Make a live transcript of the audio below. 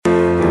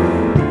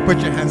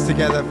Put your hands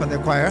together for the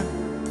choir.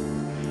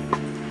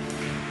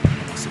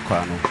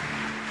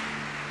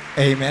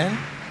 Amen.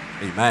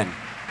 Amen.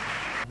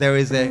 There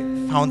is a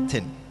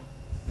fountain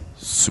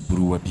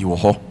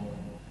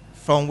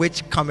from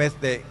which comes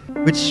the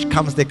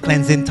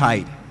cleansing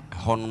tide.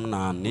 And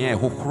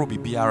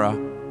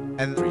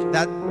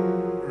that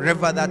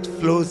river that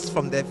flows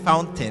from the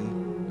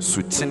fountain,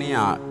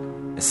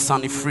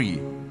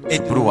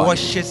 it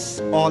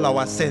washes all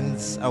our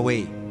sins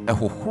away.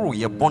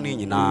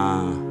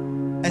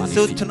 And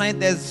so tonight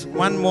there's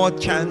one more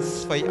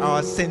chance for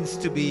our sins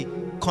to be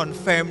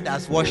confirmed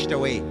as washed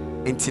away.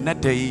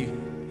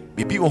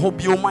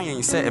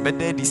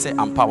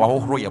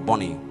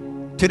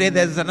 Today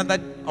there's another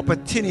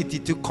opportunity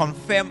to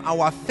confirm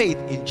our faith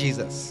in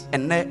Jesus.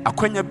 And that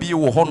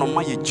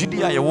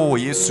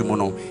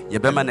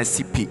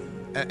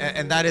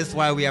is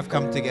why we have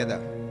come together.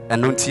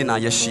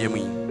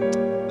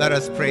 Let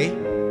us pray.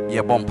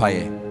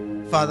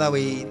 Father,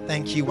 we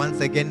thank you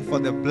once again for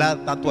the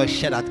blood that was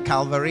shed at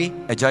Calvary.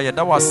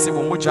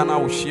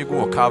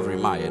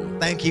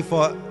 Thank you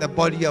for the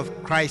body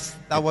of Christ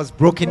that was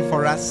broken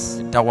for us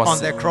on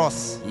the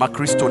cross.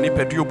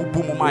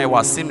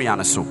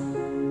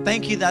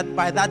 Thank you that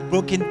by that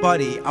broken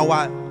body,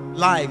 our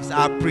lives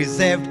are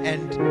preserved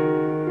and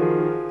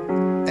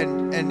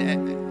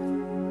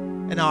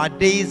our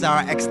days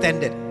are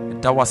extended.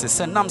 Thank you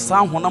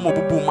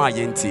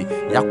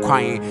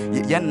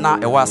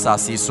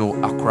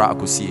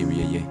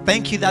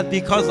that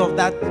because of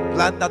that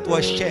blood that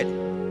was shed,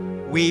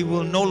 we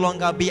will no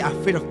longer be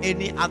afraid of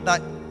any other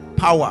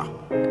power.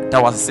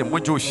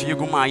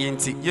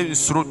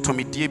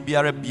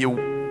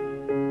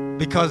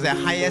 Because the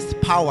highest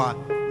power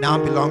now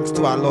belongs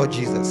to our Lord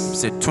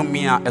Jesus.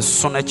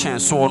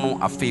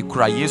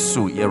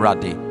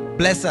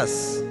 Bless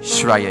us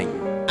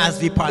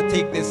as we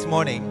partake this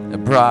morning.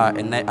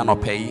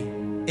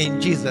 In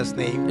Jesus'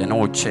 name.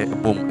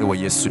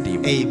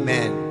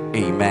 Amen.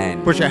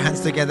 Amen. Put your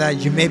hands together.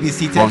 You may be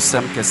seated. You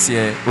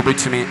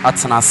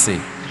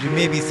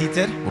may be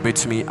seated.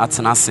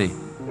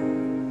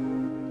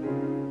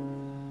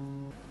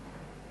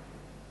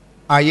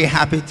 Are you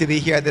happy to be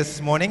here this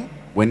morning?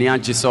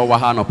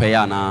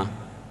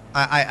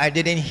 I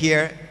didn't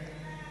hear.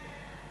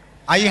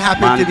 Are you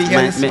happy to be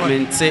here this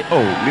morning?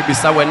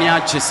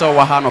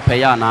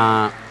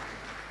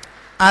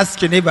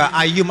 Ask your neighbor,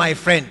 are you my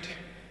friend?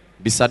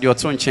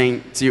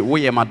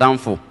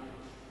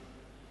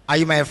 Are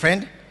you my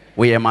friend?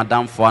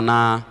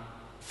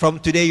 From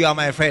today you are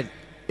my friend.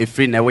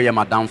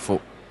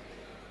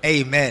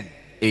 Amen.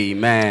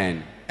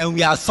 Amen. And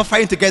we are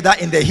suffering together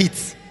in the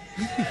heat.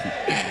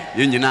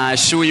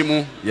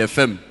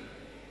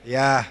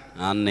 Yeah.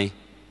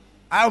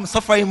 I am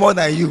suffering more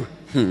than you.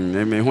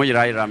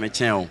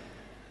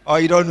 Oh,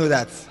 you don't know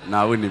that?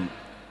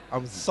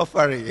 I'm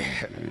suffering.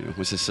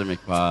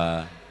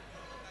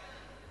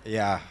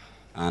 Yeah.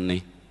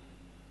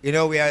 You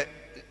know, we are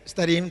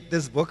studying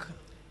this book.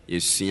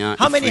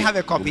 How many have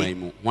a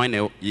copy?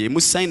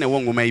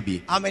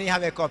 How many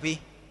have a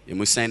copy?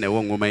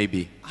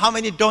 How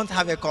many don't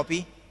have a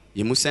copy?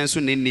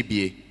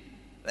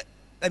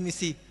 Let me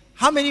see.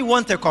 How many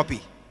want a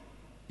copy?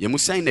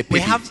 We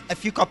have a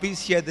few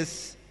copies here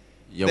this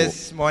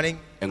morning.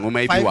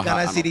 5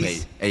 Ghana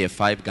cedis.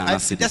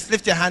 Just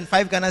lift your hand.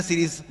 5 Ghana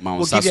cedis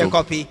will give you a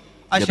copy.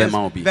 Ushers,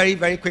 very,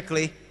 very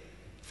quickly.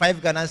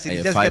 5 Ghana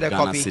cedis. Just get a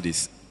copy.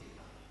 It's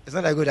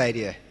not a good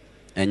idea.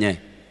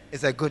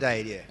 It's a good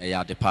idea.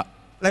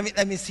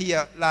 Let me see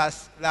your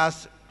last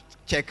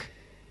check.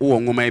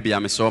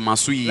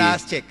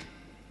 Last check.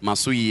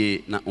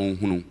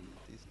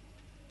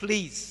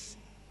 Please,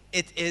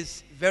 it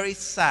is very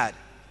sad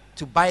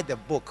to buy the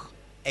book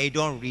and you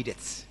don't read it.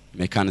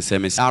 It's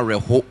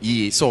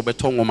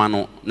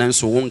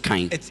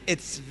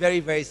very,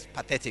 very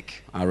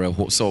pathetic. Don't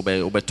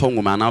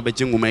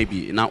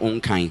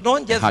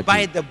just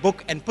buy the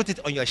book and put it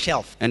on your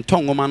shelf. But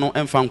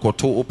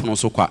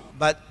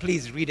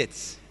please read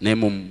it.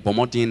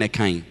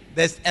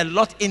 There's a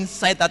lot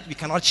inside that we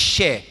cannot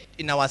share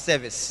in our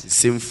service.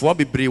 And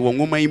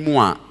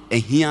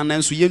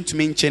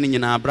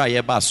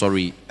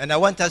I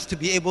want us to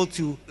be able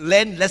to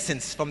learn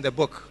lessons from the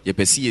book.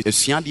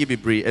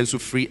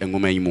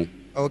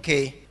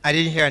 Okay. I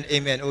didn't hear an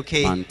amen.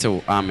 Okay. Can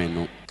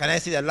I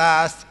see the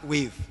last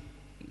wave?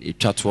 The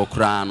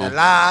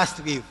last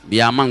wave.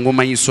 The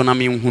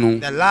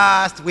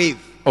last wave.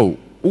 Oh.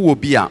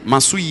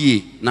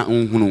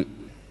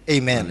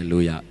 Amen.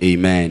 Hallelujah.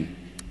 Amen.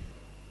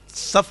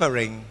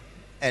 Suffering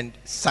and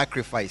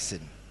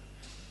sacrificing.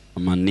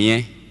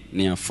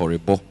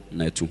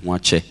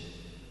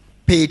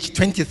 Page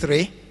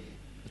 23.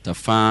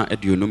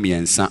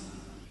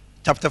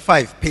 Chapter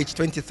 5, page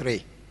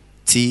 23.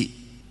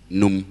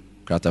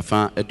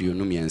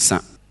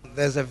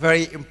 There's a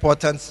very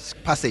important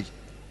passage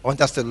I want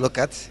us to look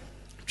at.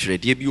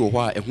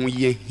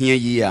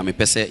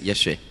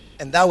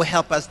 And that will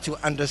help us to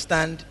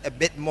understand a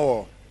bit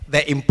more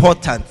the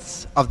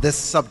importance of this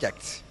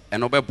subject.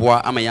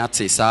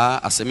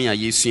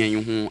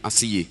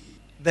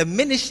 the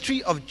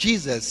ministry of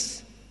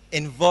Jesus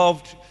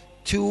involved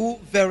two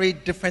very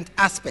different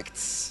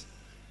aspects.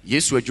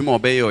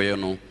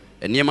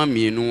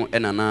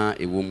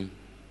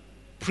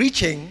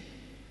 Preaching,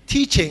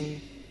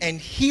 teaching, and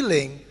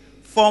healing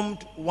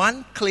formed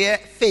one clear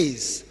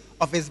phase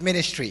of his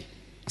ministry.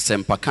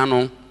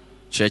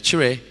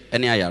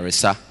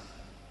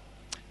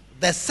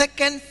 The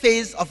second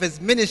phase of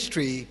his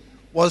ministry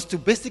was to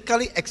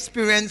basically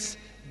experience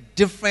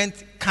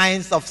different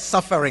kinds of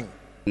suffering.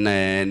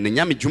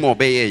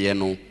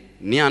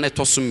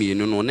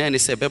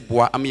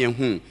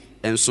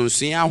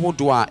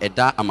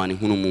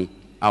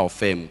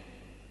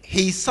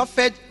 He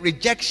suffered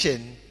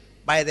rejection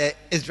by the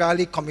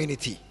Israeli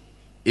community.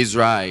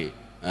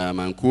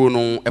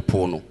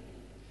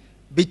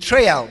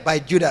 Betrayal by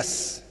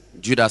Judas.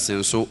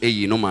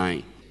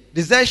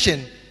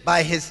 Desertion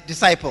by his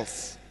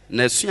disciples.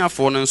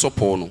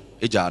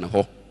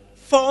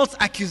 False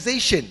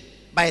accusation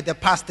by the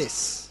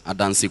pastors.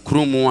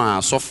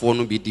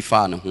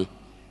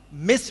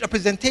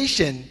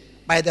 Misrepresentation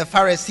by the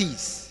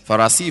Pharisees.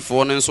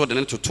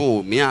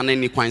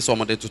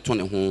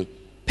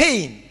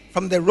 Pain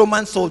from the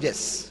Roman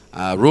soldiers.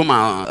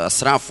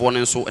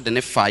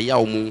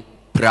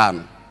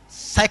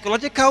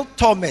 Psychological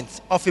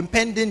torment of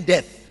impending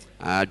death.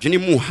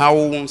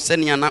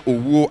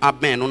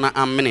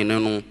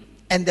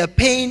 And the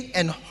pain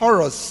and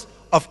horrors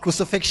of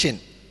crucifixion.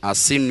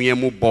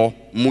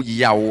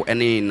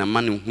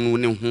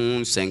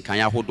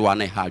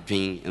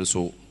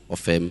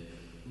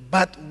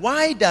 But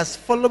why does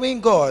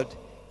following God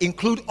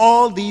include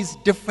all these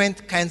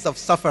different kinds of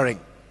suffering?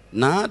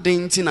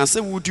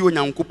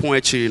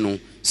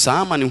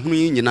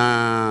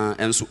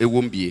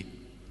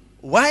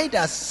 Why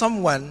does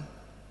someone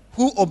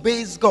who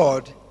obeys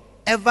God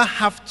ever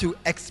have to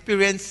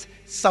experience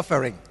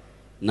suffering?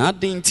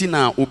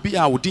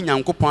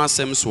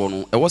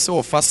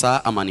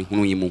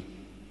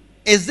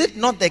 Is it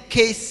not the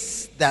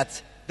case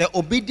that the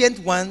obedient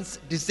ones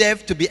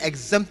deserve to be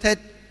exempted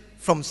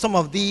from some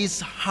of these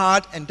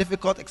hard and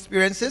difficult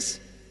experiences?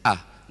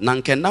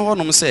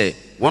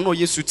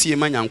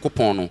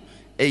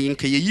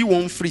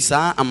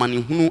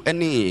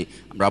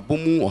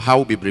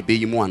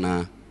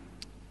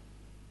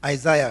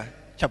 Isaiah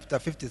chapter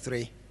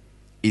 53.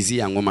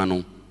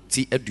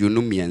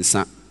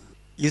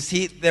 You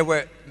see, there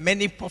were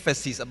many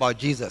prophecies about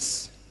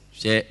Jesus.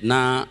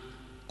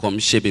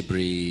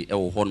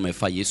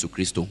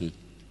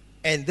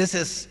 And this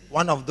is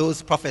one of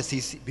those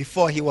prophecies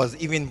before he was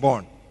even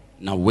born.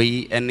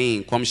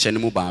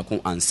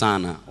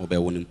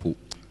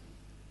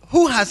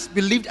 Who has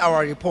believed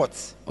our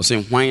reports?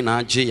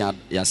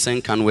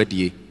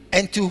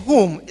 And to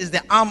whom is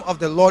the arm of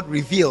the Lord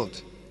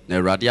revealed?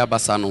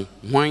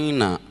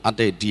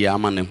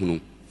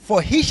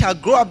 For he shall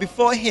grow up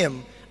before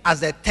him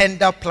as a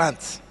tender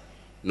plant,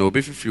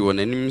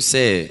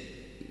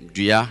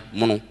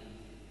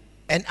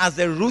 and as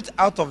a root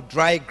out of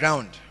dry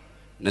ground.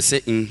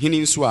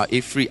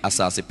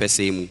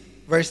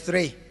 Verse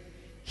 3.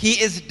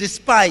 He is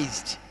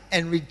despised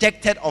and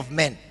rejected of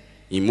men,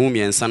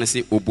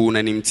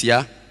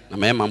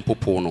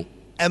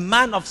 a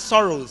man of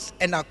sorrows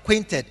and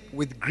acquainted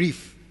with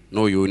grief.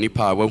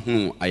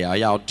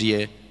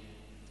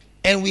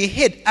 And we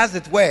hid, as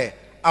it were,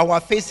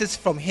 our faces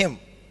from him.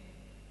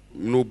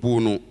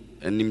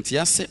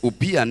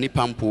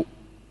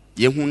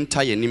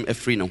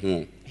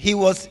 He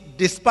was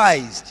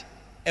despised,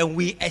 and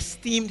we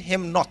esteemed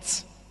him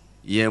not.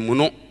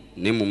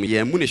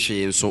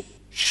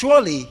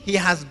 Surely he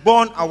has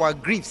borne our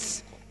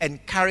griefs and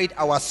carried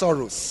our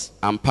sorrows.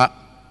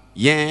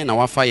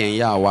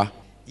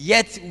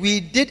 Yet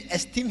we did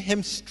esteem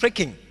him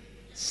stricken,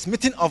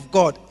 smitten of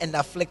God, and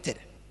afflicted.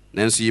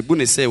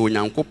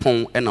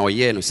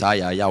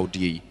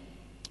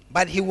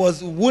 But he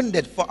was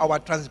wounded for our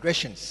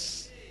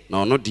transgressions.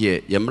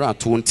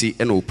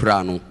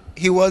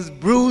 He was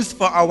bruised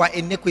for our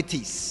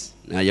iniquities.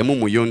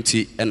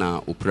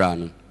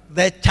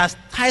 The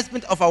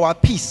chastisement of our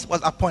peace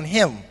was upon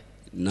him,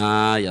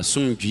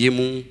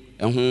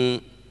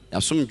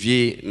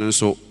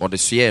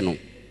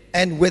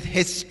 and with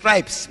his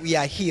stripes we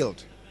are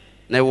healed.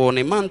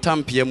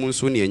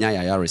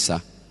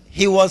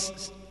 He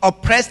was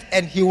oppressed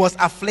and he was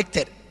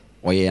afflicted.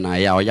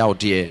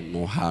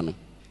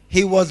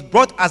 He was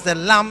brought as a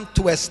lamb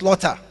to a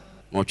slaughter.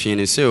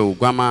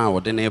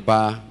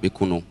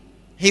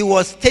 He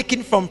was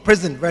taken from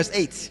prison. Verse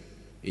 8.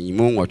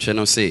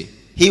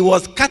 He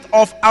was cut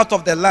off out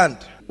of the land.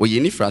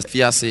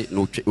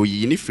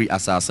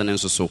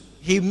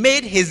 He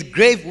made his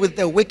grave with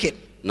the wicked.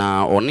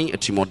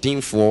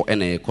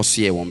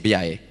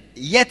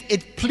 Yet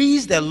it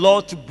pleased the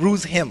Lord to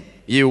bruise him.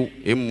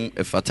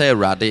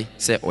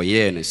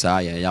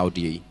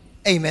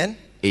 Amen.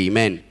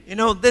 Amen. You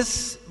know,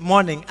 this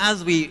morning,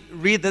 as we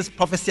read this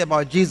prophecy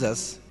about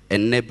Jesus,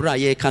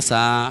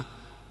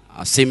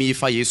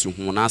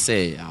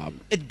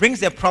 it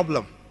brings a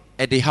problem.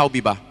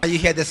 Are you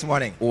here this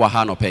morning?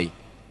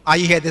 Are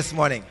you here this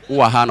morning?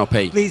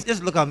 Please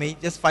just look at me.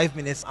 Just 5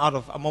 minutes out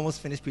of. I'm almost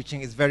finished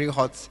preaching. It's very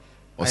hot.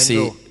 I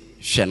know.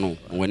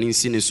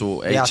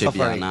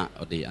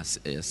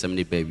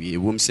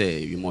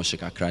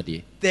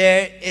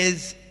 There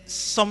is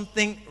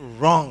something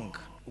wrong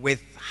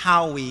with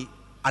how we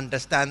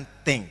understand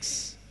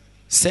things.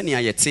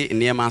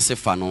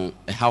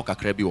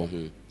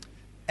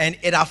 And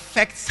it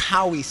affects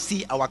how we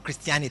see our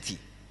Christianity.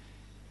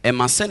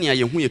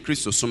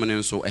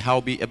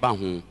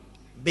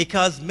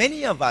 Because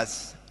many of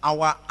us,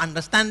 our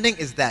understanding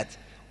is that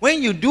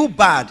when you do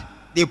bad,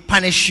 they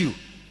punish you.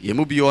 And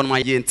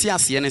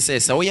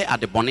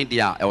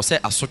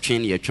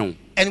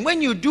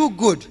when you do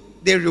good,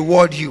 they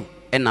reward you.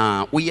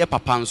 Are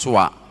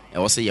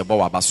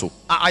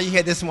you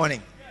here this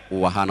morning?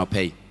 Are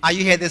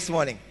you here this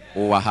morning?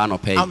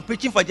 I'm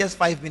preaching for just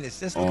 5 minutes.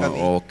 Just look at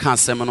me.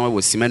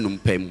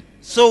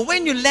 So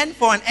when you learn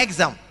for an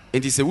exam,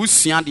 and you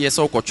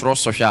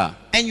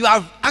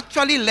have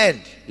actually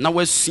learned,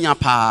 you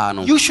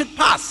should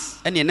pass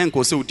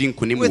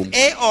with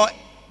A or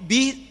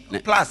B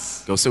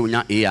plus.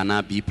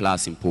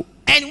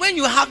 And when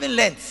you haven't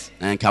learned,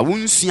 and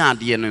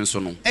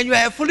you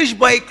are a foolish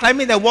boy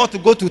climbing the wall to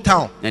go to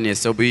town, you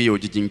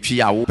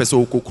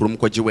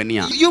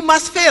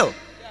must fail.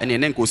 And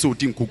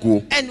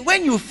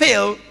when you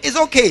fail, it's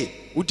okay.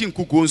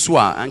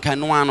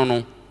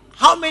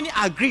 How many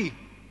agree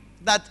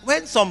that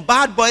when some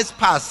bad boys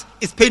pass,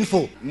 it's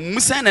painful? Hey, you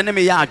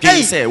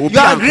agree?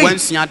 When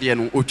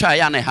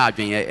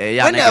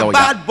a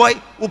bad boy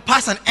will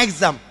pass an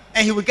exam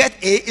and he will get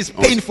A, it's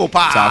painful.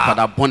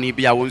 How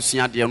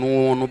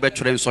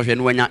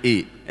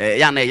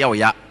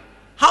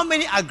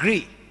many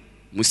agree?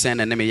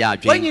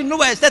 When you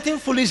know a certain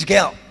foolish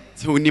girl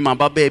who was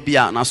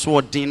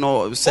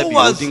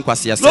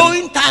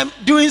blowing time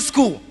during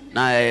school,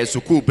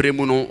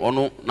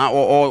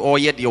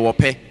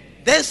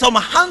 then some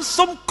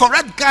handsome,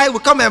 correct guy will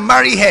come and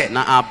marry her.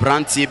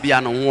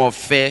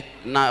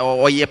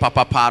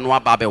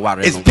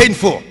 It's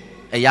painful.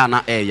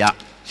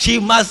 She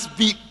must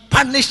be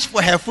punished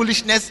for her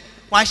foolishness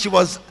while she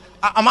was.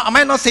 Am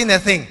I not saying a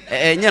thing?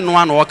 It's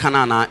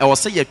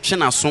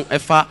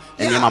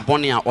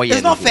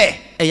not fair.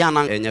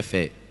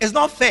 It's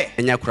not fair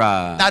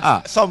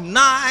that some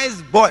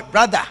nice boy,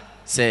 brother,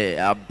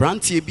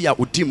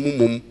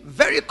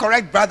 very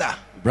correct brother,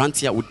 you go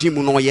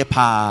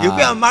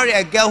and marry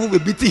a girl who will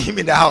beat him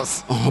in the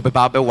house.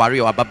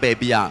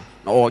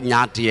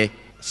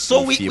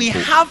 So we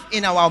have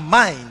in our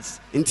minds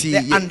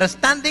the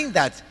understanding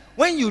that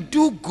when you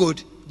do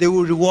good, they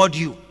will reward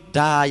you.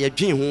 And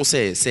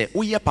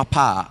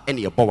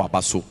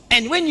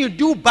when you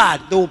do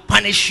bad, they will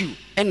punish you.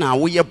 And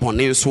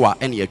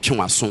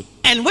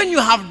when you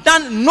have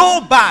done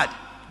no bad,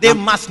 they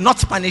must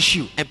not punish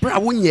you. And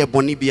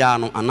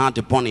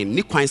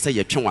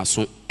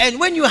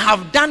when you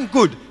have done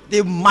good,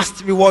 they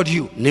must reward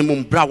you. Is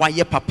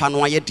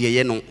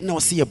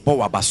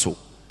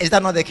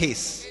that not the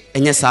case?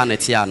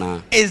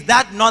 Is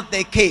that not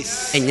the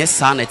case?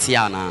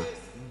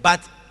 But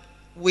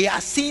we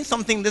are seeing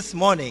something this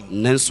morning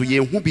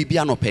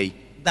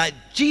that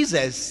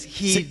Jesus,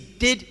 he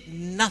did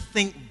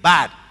nothing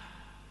bad.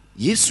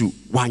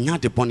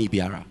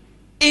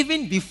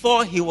 Even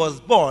before he was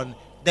born,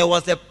 there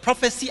was a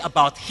prophecy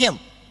about him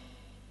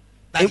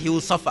that he will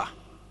suffer.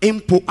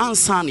 So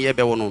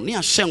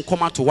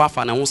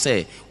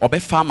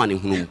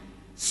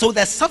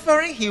the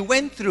suffering he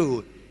went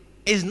through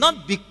is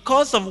not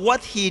because of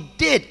what he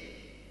did.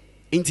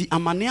 But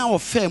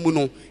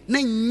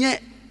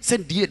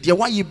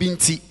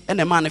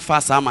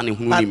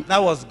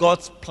that was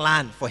God's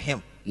plan for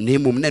him.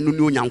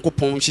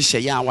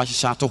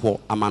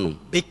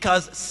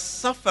 Because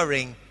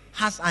suffering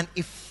has an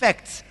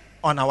effect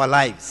on our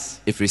lives.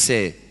 If we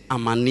say, are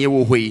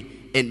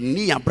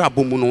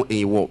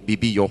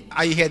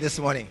you here this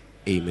morning?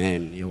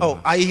 Amen.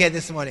 Oh, are you here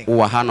this morning?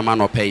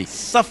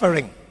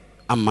 Suffering.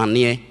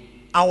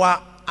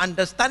 Our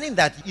understanding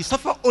that you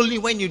suffer only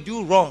when you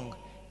do wrong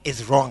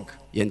is wrong.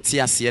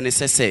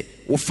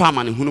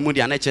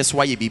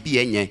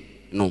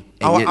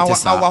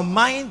 Our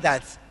mind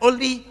that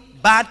only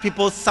bad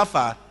people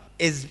suffer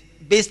is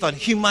based on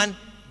human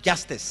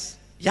justice.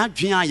 But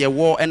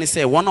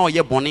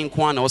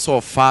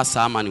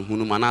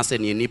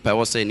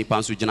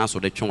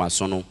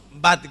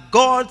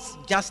God's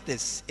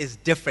justice is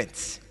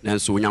different.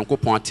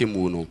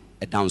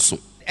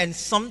 And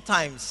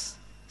sometimes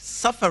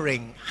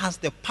suffering has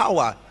the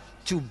power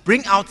to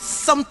bring out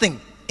something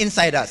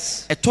inside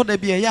us.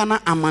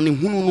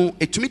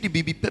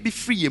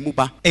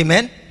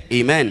 Amen.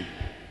 Amen.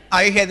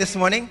 Are you here this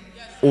morning?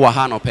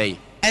 Yes.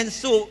 And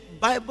so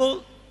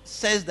Bible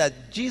says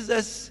that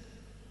Jesus,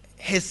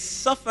 his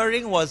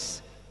suffering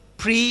was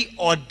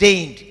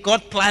preordained.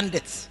 God planned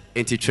it.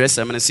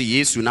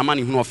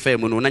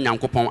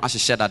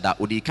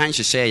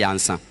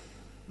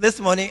 This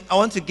morning I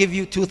want to give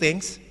you two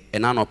things.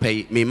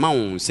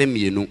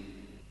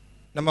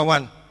 Number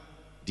one,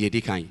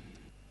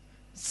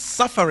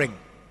 suffering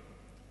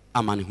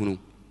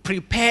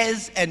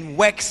prepares and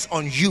works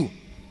on you.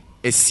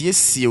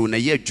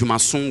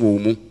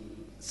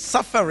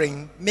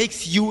 Suffering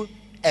makes you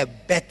a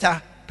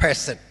better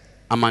person.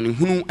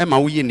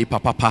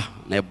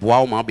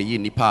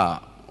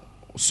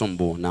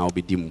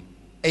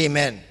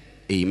 Amen.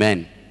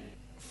 Amen.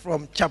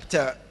 From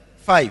chapter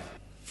 5.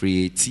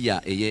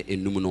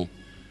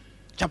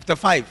 Chapter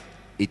 5.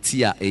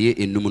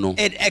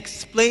 It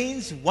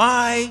explains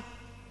why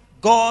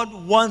God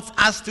wants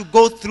us to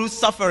go through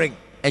suffering.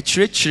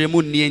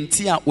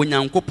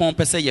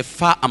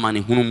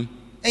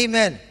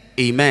 Amen.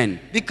 Amen.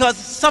 Because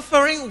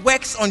suffering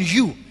works on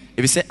you.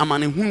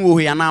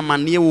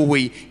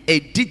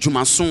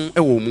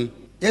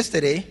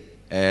 Yesterday,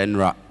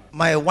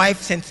 my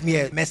wife sent me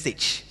a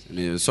message.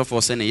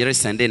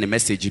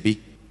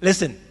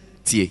 Listen.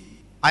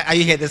 Are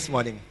you here this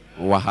morning?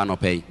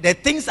 The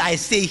things I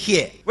say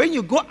here, when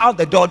you go out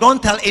the door,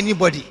 don't tell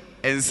anybody.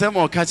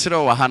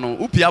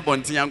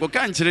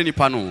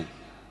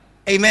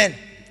 Amen.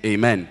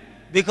 Amen.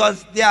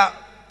 Because they are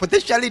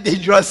potentially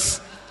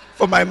dangerous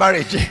for my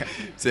marriage.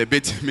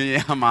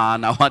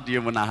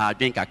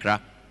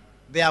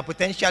 They are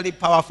potentially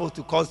powerful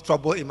to cause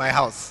trouble in my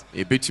house.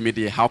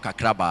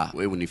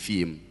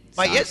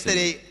 But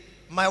yesterday,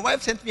 my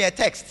wife sent me a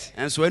text.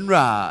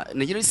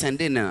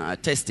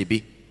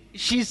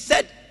 She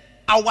said,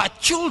 our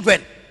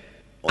children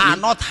are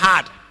not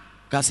hard.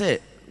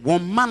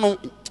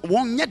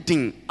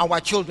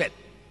 Our children,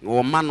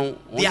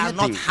 they are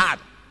not hard.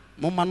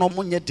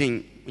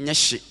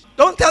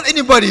 Don't tell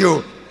anybody.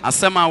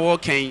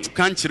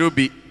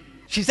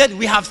 She said,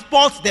 we have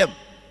spoiled them.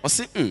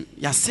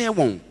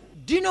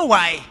 Do you know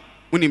why?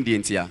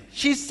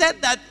 She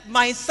said that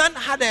my son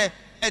had a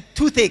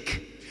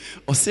toothache.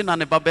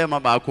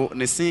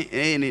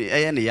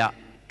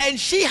 And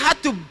she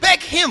had to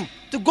beg him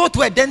to go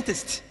to a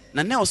dentist.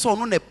 A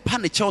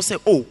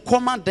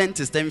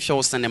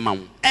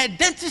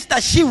dentist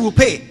that she will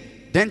pay.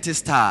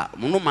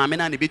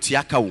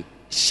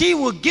 She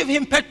will give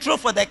him petrol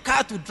for the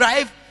car to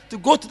drive to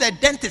go to the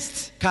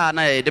dentist. And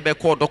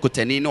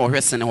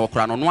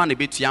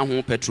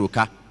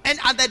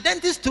at the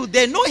dentist too,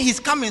 they know he's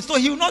coming, so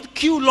he will not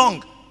queue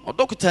long.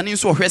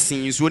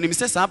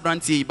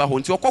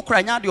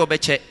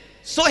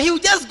 So he will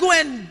just go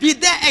and be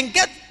there and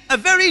get a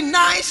very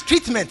nice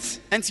treatment.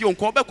 And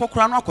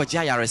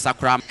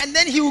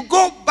then he will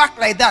go back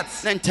like that.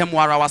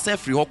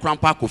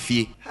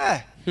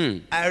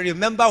 I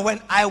remember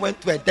when I went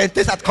to a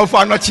dentist at Komfo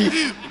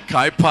Anokye.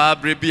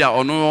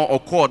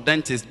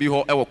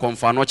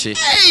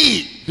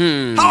 Hey!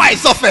 How I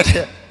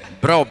suffered.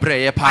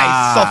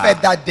 I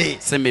suffered that day.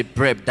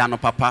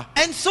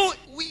 And so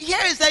here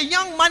is a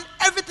young man,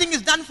 everything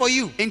is done for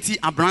you.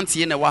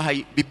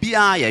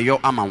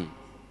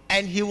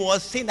 And he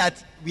was saying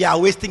that we are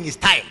wasting his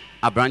time.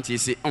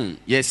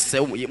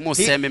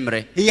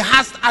 He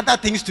has other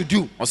things to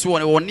do.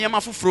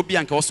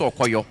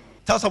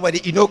 Tell somebody,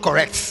 you know,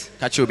 correct.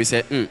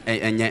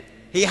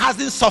 He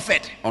hasn't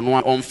suffered.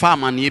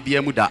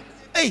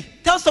 Hey,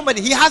 tell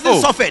somebody, he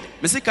hasn't suffered.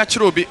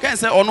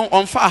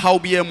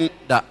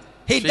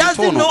 He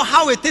doesn't know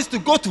how it is to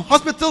go to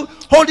hospital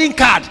holding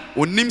card.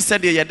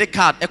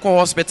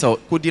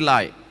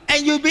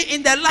 And you'll be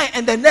in the line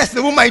and the nurse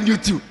will mind you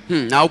too.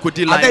 Now could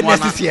you like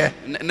nurses here?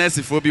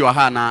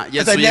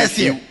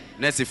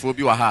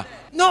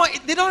 No,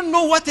 they don't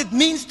know what it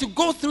means to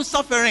go through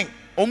suffering.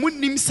 One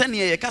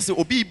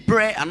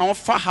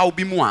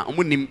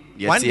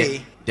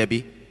day,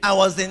 I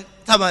was in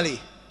Tamale.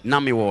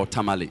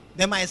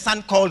 Then my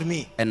son called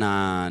me.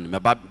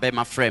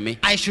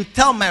 I should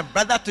tell my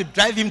brother to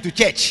drive him to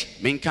church.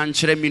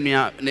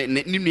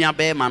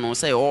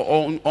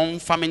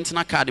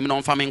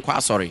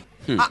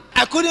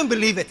 I couldn't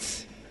believe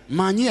it.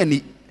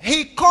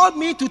 He called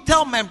me to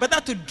tell my brother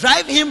to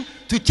drive him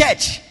to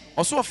church.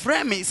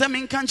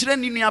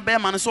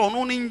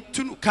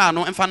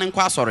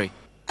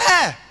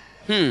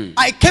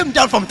 I came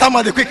down from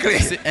Tamale quickly.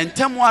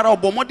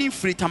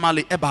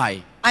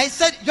 I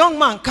said, young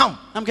man, come.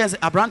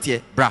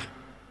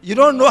 You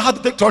don't know how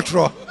to take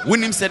trotro.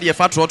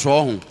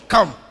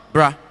 Come.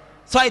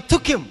 So I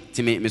took him.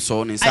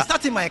 I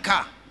started in my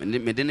car. And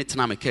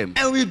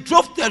we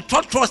drove to a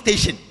trotro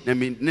station.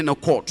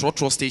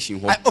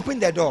 I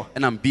opened the door.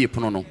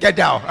 Get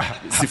down.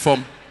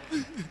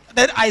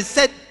 Then I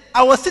said,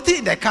 I was sitting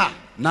in the car.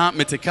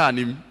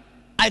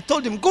 I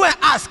told him, go and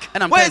ask.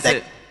 Where is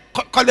the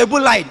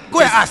Kolebu line? Go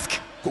and ask.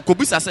 So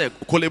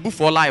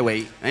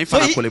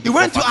he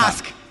went to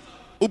ask.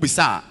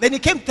 Then he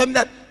came to me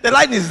that the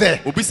line is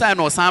there. I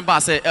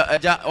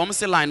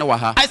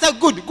said,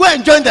 good, go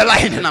and join the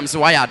line. Join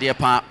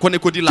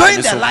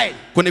the line.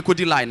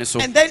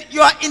 And then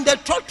you are in the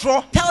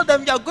trotro. Tell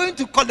them you are going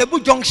to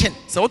Kolebu Junction.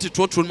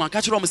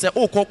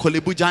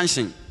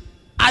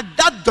 At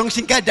that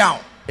junction, get down.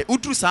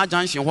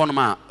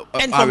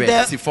 And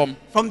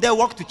from there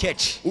walk to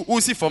church.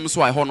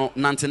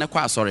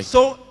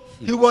 So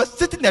he was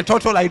sitting in the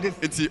trotro like this,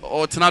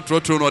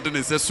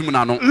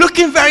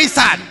 looking very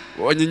sad.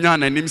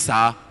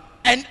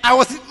 And I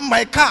was in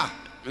my car.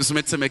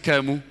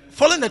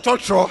 following the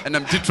trotro. And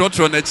I'm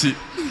trotro nechi.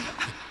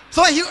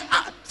 So he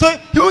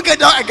won't get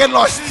down and get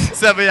lost.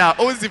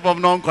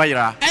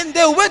 And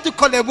they went to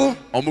Kolebu.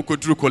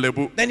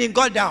 Then he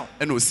got down.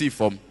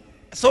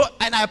 So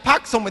and I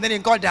parked somewhere. Then he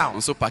got down. He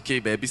was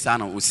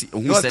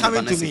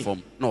coming to me.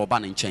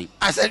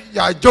 I said,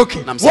 "You are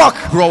joking. Walk."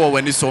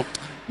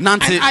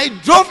 And I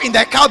drove in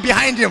the car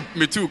behind him.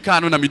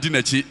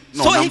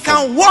 So he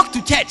can walk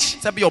to church.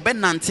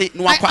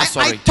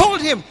 I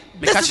told him,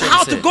 this is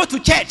how to go to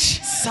church.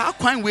 How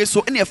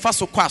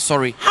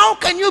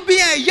can you be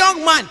a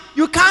young man?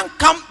 You can't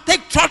come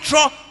take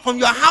trotro from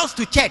your house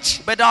to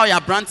church. They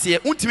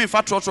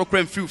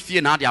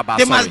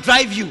must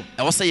drive you.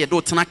 No,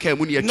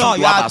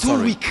 you are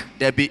too weak.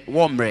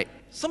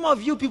 Some of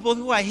you people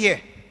who are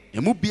here,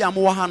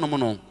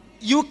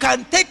 you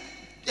can take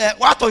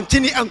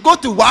Watontini and go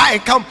to Wa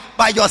and come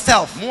by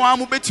yourself.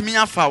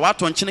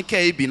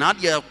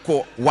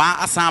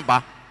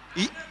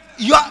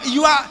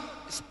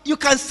 You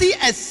can see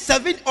a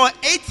 7 or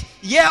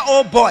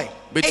 8-year-old boy.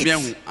 And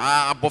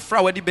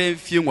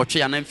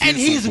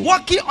he's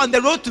walking on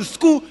the road to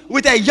school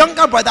with a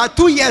younger brother,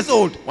 2 years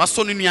old. And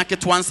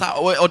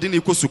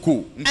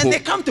they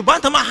come to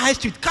Bantama High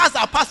Street, cars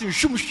are passing,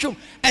 shum shum,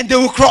 and they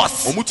will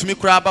cross.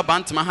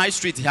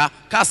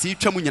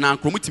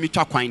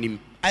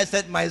 I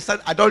said, my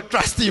son, I don't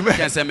trust him to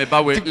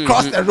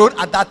cross the road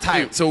at that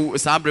time.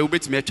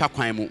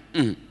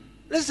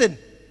 Listen,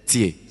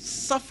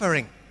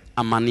 suffering.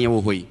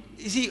 You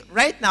see,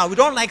 right now we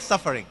don't like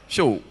suffering.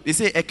 Sure. They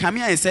say but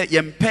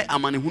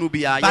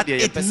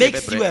it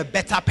makes you a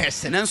better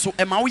person. It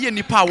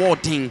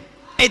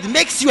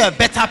makes you a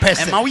better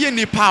person.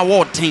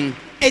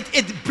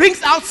 It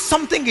brings out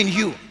something in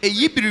you.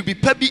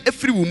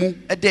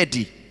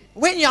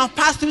 When you have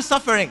passed through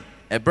suffering,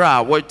 and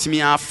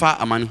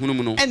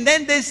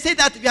then they say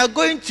that we are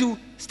going to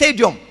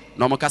stadium.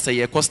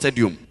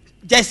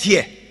 Just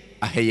here.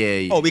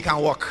 Oh, we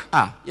can walk.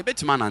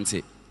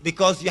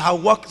 Because you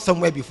have walked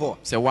somewhere before.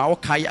 You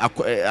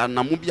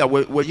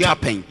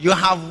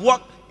have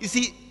walked. You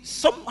see,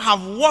 some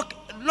have walked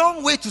a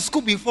long way to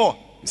school before.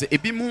 So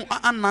when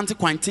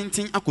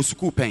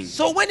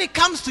it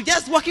comes to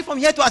just walking from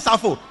here to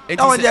Asafo,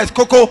 now there's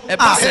Coco. When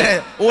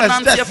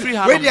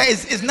there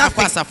is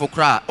nothing.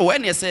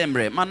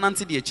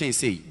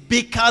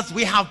 Because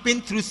we have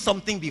been through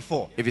something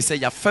before.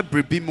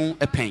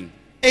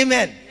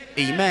 Amen.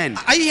 Amen.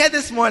 Are you here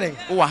this morning?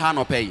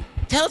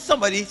 Tell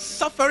somebody,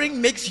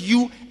 suffering makes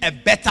you a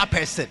better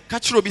person.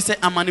 Tap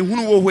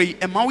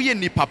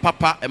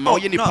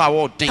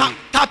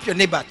your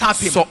neighbor. Tap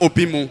him.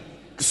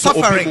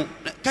 Suffering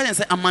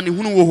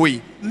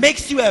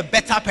makes you a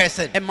better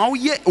person.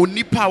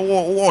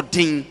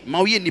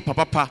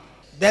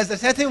 There's a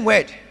certain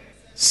word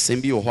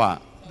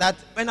that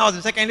when I was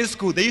in secondary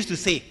school, they used to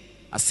say.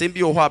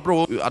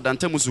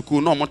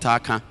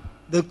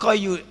 They call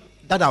you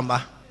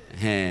Dadamba.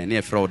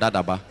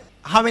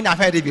 How many have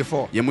heard it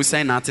before? When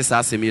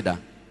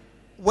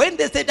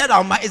they say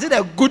Dadamba, is it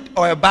a good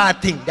or a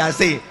bad thing? They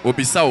say.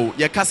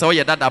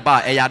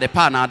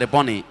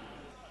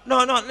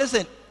 No,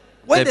 listen.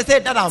 When they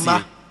say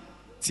Dadamba,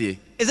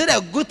 is it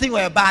a good thing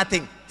or a bad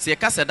thing? It's a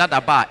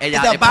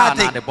bad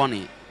thing.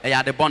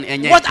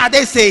 What are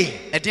they saying?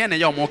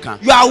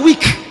 You are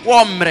weak.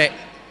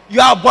 You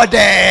are body.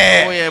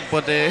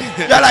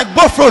 You are like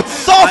buffalo,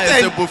 soft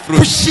and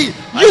pushy.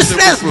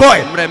 Useless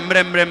boy.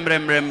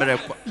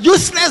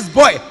 Useless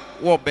boy.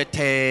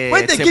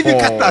 When they give you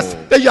cutlass,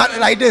 then you are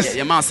like this.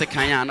 Go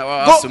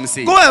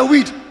and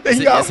weed.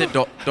 Then you are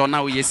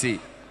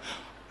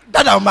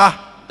Dadamba.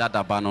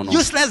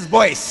 Useless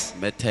boys.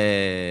 When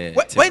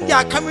they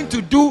are coming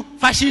to do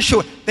fashion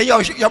show, then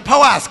your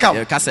power has come.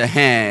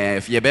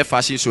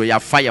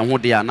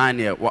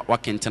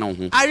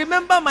 I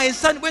remember my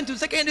son went to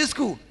secondary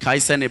school.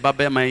 And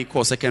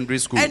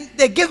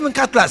they gave him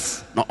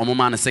cutlass.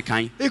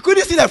 He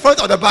couldn't see the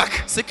front or the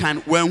back.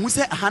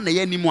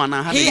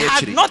 He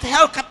had not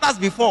held cutlass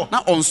before.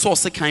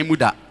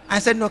 I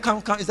said, no,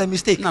 come, it's a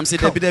mistake. Come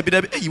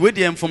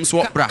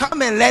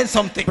and learn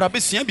something.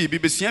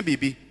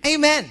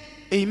 Amen.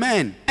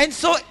 Amen. And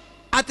so,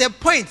 at a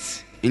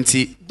point,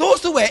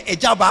 those who were a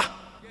Jabba,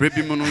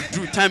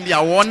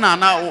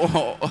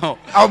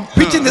 I'm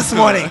preaching this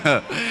morning. Those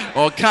who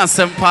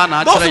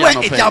were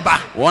a Jabba,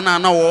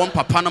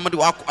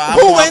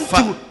 who went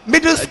to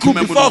middle school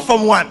before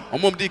Form 1,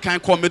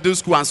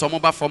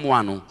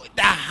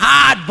 the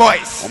hard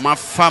boys, they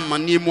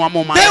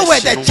were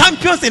the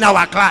champions in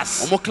our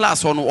class. And all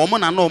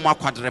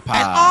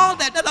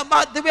that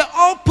about, they were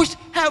all pushed.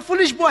 Hey,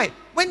 foolish boy,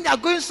 when they are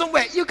going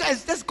somewhere, you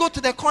guys just go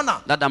to the corner.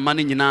 That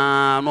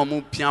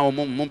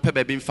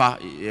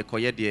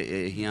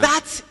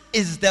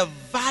is the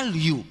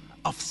value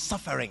of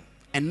suffering.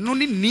 It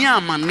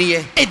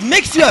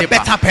makes you a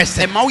better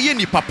person.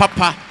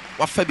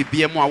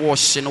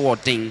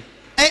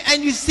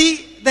 And you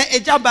see, the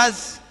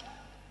Ejabas,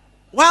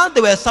 while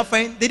they were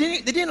suffering, they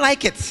didn't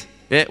like it.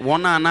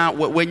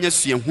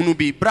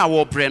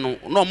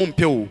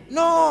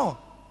 No,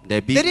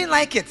 They didn't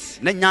like it.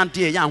 When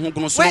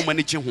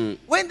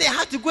they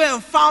had to go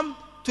and farm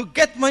to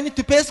get money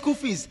to pay school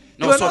fees,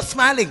 they were not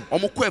smiling.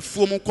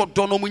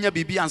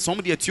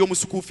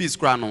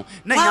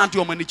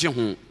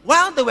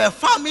 While they were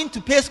farming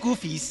to pay school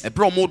fees, that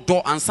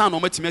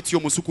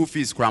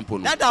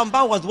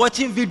Amba was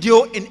watching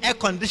video in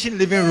air-conditioned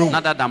living room.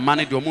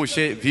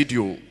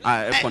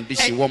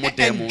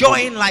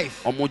 Enjoying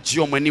life.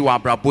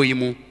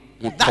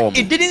 That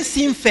it didn't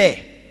seem fair.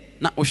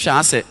 But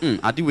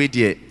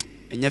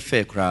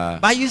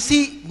you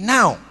see,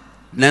 now,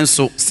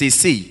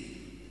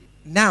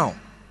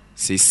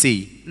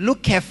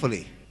 look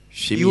carefully.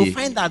 You will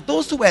find that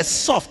those who were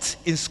soft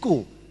in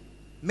school,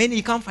 many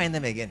you can't find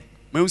them again.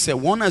 You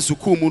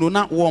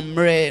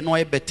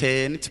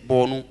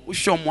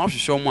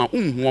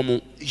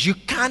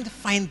can't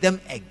find them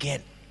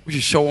again.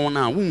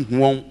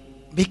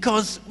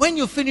 Because when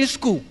you finish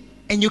school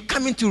and you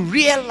come into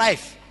real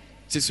life,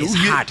 it's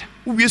hard.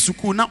 It's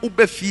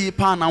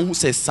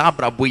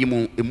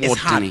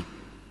hard.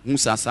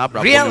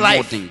 Real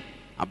life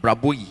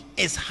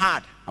is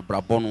hard.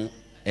 But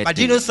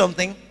do you know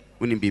something?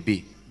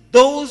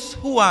 Those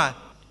who are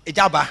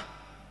ejaba,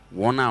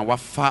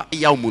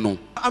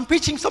 I'm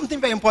preaching something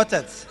very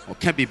important.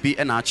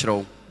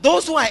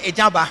 Those who are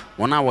ejaba,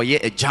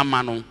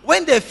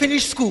 when they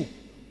finish school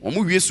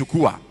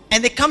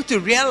and they come to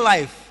real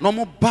life, they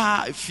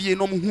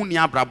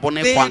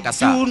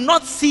do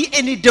not see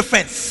any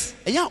difference.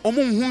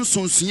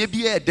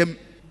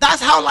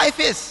 That's how life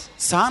is.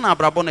 So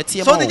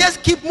they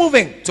just keep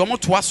moving. You are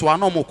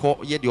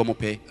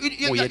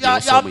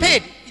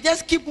paid. You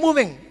just keep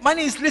moving.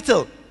 Money is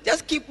little.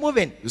 Just keep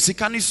moving. But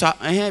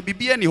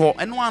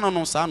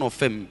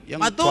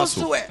those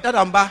who were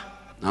Dadamba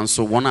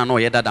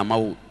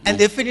and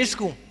they finish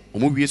school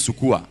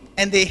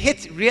and they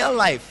hit real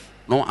life,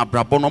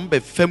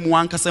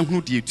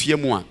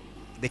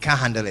 they can't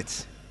handle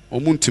it.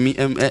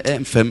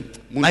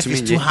 Life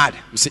is too hard.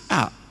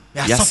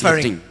 They are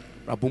suffering.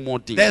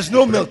 There's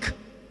no milk.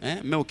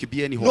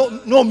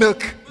 No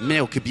milk.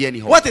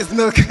 What is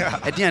milk?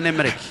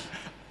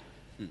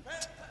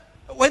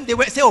 When they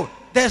say, oh,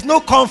 there's no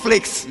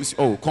cornflakes.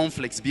 Oh,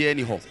 cornflakes be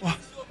anyhow.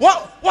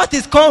 What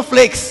is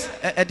cornflakes?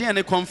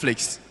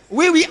 Cornflakes.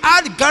 We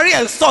add curry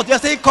and salt. You're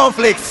saying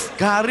cornflakes.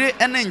 Curry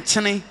and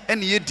enchine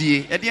and ye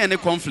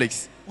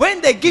cornflakes.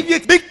 When they give you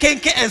big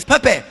kenke and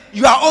pepper,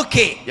 you are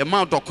okay.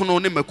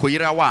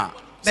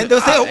 Then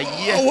they'll say,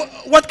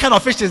 what kind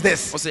of fish is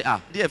this?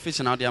 Dear fish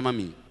now, dear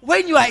mommy.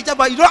 When you are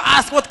Ijaba, you don't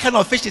ask what kind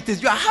of fish it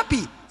is. You are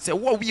happy. Say,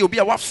 what will be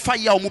our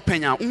fire?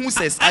 Who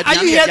says, are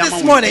you here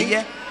this morning?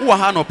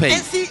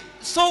 And see,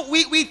 so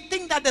we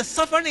think that the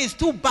suffering is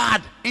too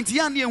bad. No.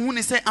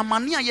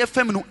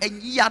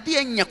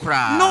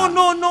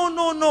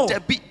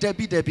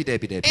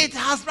 It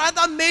has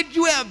rather made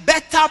you a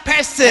better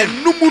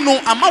person. You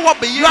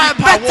are a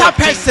better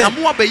person.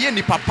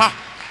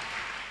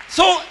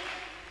 So,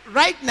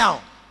 right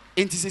now,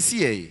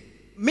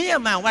 me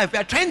and my wife, we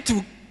are trying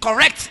to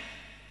correct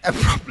a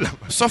problem.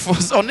 So for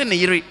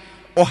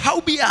or how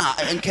to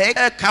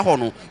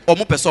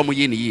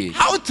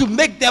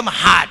make them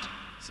hard.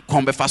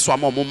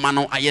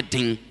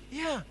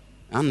 Yeah.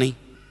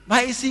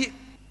 But you see,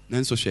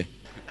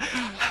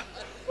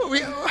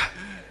 we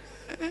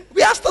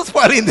are still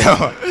spoiling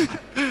them.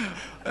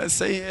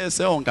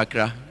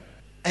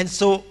 And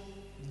so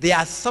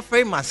their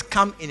suffering must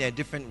come in a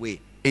different way.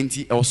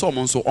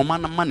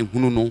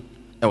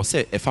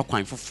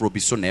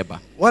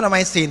 What am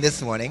I saying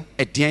this morning?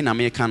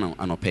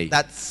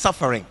 That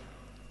suffering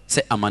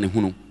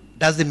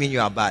doesn't mean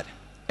you are bad.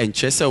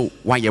 Suffering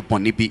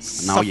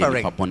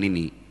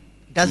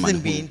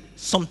doesn't mean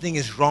something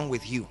is wrong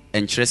with you.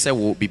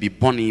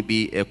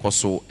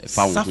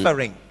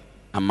 Suffering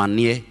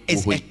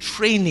is a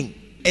training.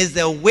 Is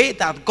the way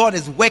that God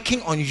is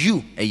working on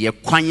you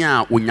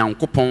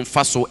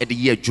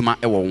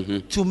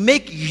to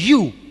make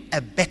you a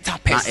better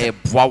person,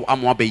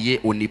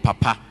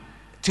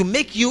 to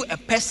make you a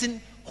person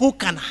who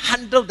can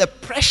handle the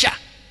pressure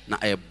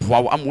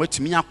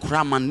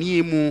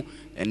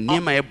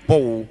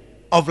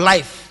of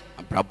life.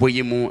 Let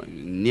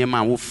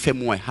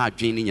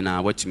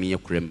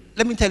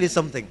me tell you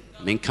something.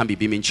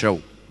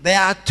 There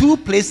are two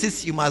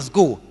places you must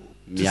go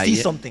to see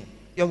something.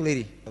 Young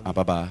lady,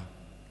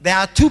 there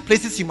are two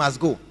places you must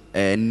go.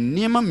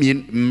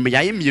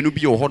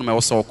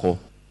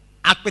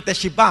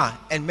 Akpeteshiba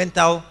and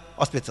mental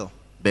hospital.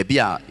 In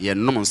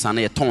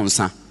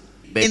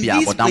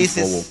these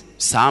places,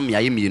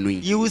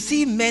 you will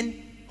see men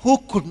who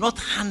could not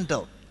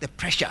handle the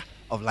pressure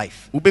of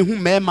life.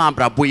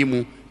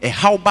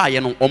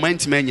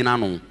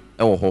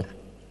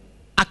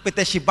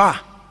 Akpeteshiba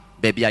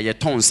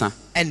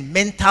and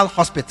mental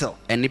hospital.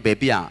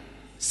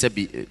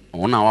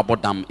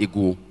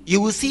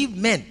 You will see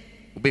men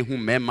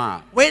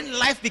when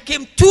life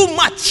became too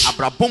much,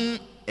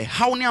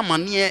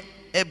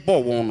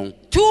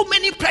 too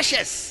many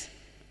pressures,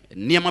 too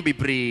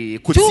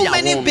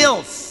many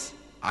bills,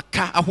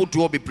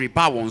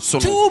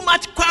 too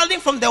much quarreling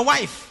from the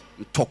wife,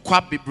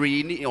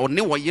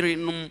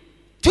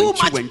 Too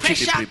much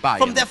pressure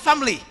from their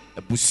family.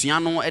 They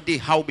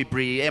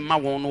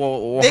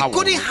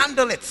couldn't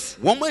handle it.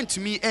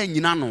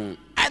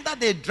 Either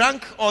they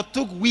drank or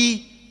took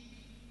weed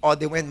or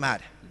they went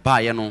mad.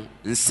 But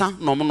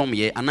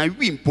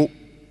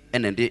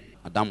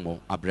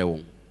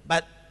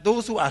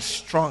those who are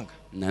strong,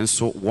 who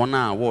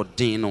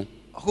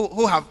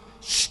have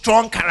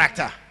strong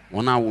character,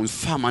 who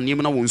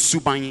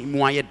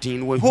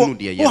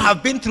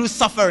have been through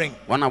suffering,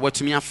 who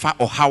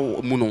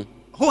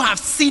have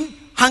seen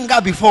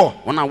hunger before,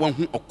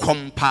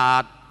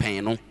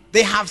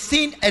 they have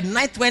seen a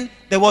night when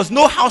there was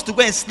no house to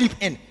go and sleep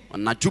in.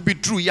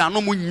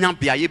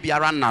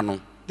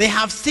 They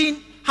have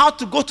seen how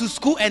to go to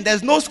school and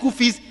there's no school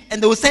fees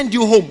and they will send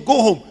you home.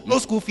 Go home, no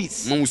school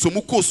fees. They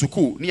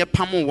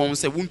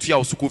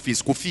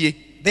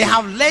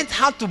have learned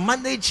how to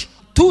manage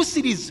 2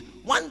 cities,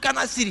 1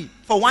 Ghana city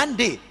for 1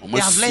 day. They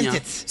have learned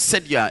it.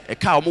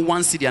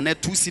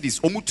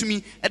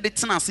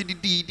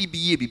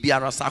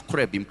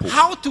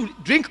 How to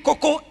drink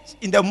cocoa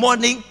in the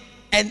morning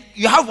and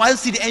you have 1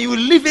 city and you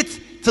leave it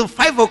till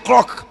 5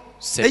 o'clock.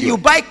 Then you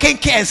buy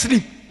kenke and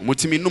sleep. I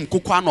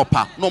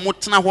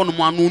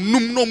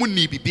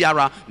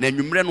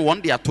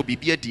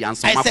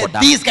said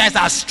these guys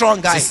are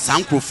strong guys.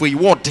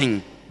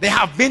 They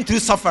have been through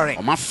suffering.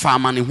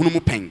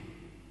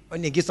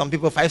 When you give some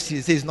people 5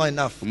 cedis, say it's not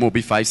enough.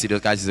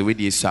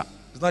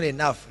 It's not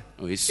enough.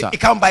 You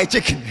can't buy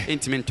chicken.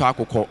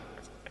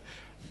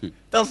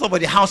 Tell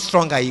somebody, how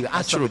strong are you?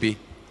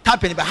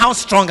 Tap in, but how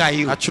strong are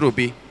you?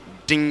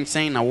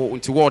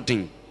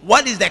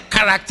 What is the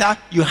character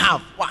you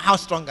have? How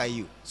strong are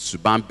you? Tell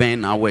them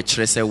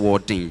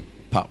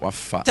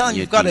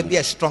you've got to be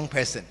a strong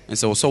person.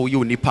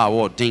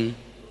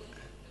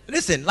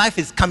 Listen, life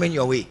is coming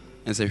your way.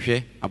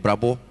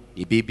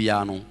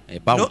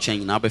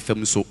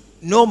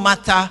 No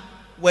matter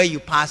where you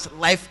pass,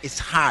 life is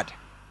hard.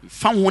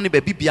 If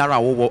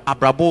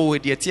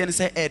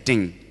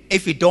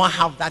you don't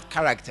have that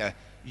character,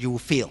 you will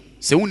fail.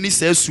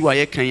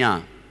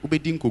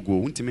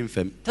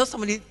 Tell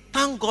somebody,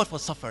 thank God for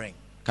suffering.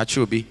 No.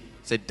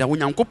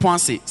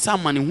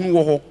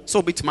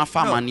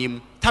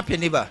 Tap your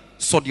neighbor.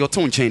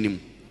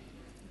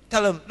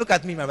 Tell him, look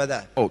at me, my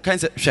brother.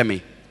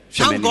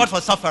 Thank God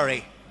for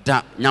suffering.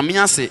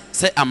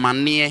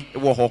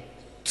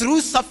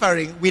 Through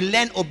suffering, we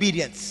learn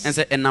obedience.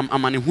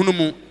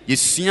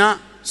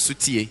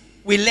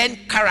 We learn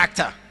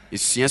character.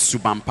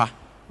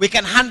 We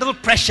can handle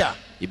pressure.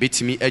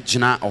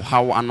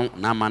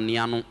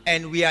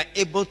 And we are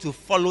able to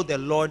follow the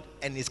Lord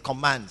and His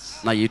commands.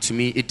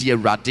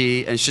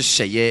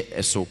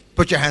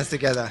 Put your hands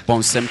together.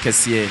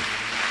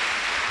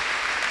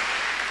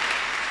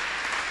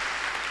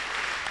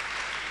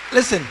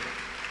 Listen.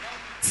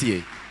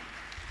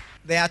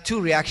 There are 2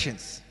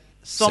 reactions.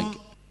 Some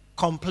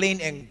complain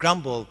and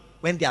grumble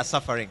when they are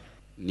suffering.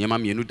 They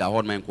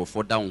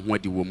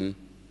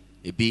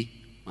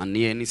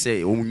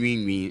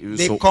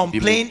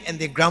complain and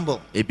they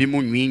grumble. And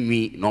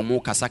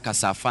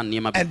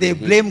they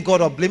blame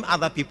God or blame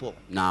other people.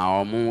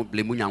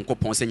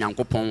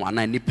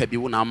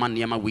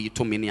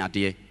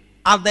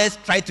 Others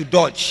try to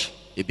dodge.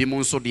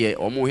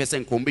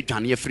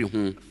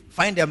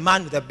 Find a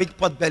man with a big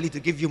pot belly to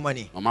give you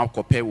money.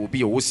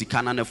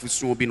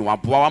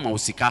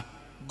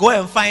 Go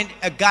and find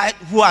a guy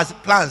who has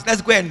plans.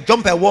 Let's go and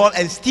jump a wall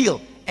and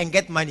steal and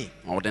get money.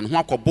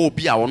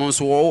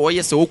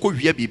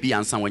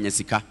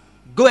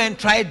 Go and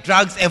try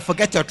drugs and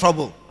forget your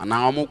trouble.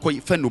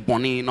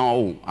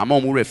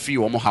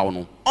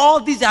 All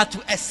these are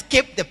to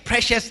escape the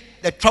pressures,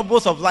 the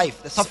troubles of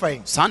life, the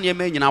suffering.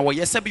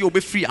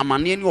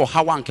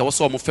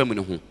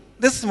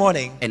 This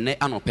morning, I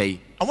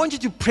want you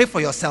to pray for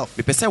yourself.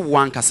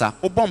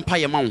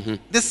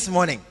 This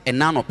morning,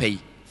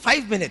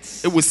 5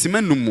 minutes.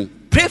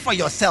 Pray for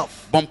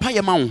yourself.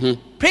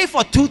 Pray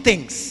for 2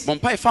 things.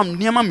 Number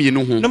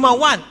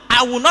 1,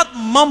 I will not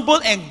mumble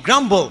and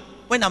grumble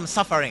when I'm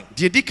suffering.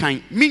 But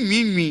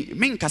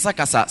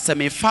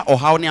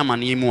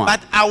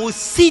I will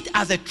see it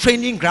as a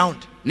training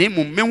ground. And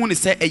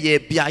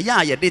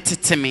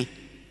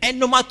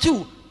number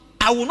 2,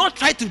 I will not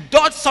try to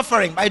dodge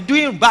suffering by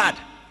doing bad.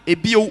 I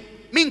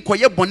won't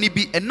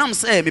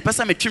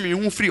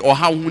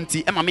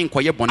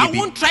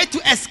try to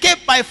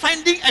escape by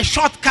finding a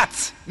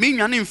shortcut.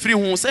 Listen,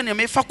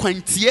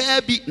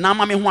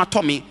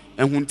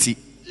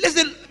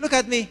 look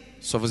at me.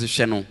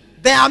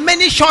 There are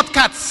many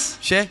shortcuts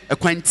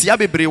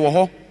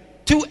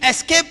to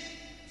escape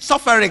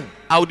suffering.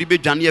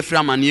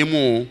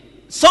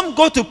 Some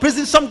go to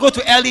prison, some go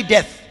to early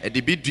death.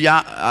 You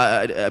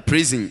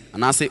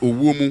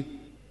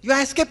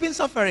are escaping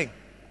suffering.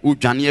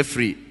 But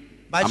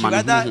you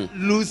rather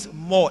lose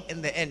more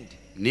in the end.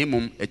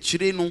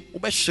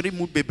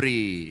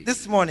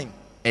 This morning,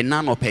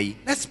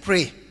 let's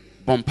pray.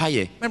 My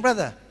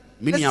brother,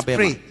 let's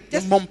pray.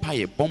 Just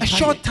a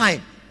short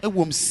time.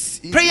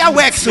 Prayer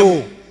works.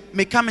 So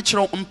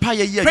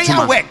Prayer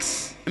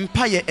works.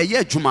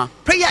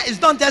 Prayer is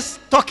not just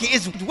talking,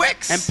 it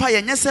works.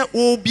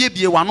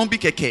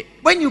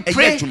 When you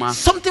pray,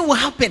 something will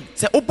happen.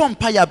 My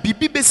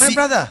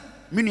brother,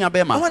 I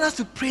want us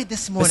to pray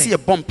this morning.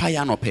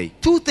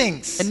 2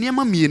 things.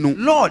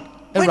 Lord,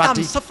 when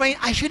I'm suffering,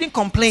 I shouldn't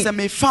complain. I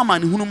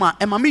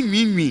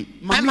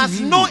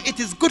must know it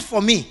is good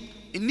for me.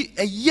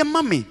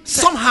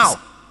 Somehow,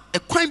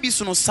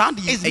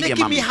 it's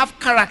making me have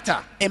character.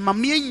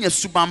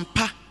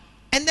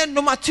 And then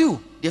number 2,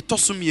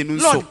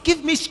 Lord,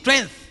 give me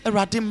strength so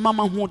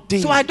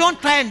I don't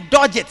try and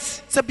dodge it,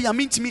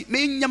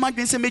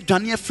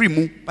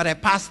 but I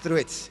pass through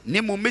it,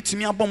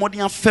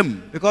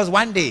 because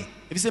one day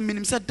it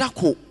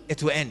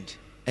will end.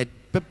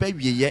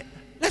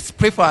 Let's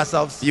pray for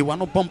ourselves.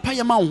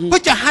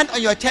 Put your hand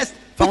on your chest.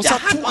 Put your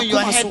hand on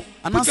your head.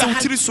 Let's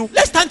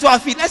stand to our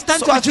feet. Let's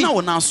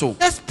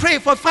pray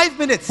for 5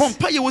 minutes. Your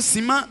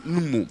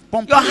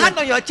hand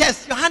on your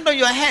chest. Your hand on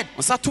your head.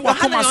 Your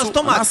hand on your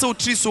stomach.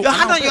 Your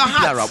hand on your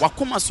heart.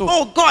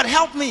 Oh God,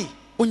 help me.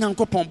 Help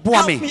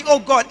me, oh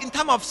God, in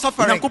time of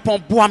suffering.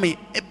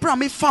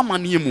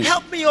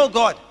 Help me, oh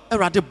God.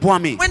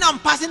 When I'm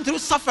passing through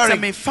suffering, let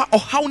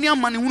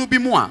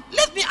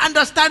me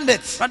understand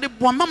it.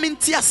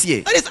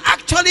 That is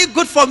actually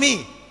good for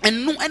me.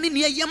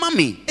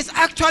 It's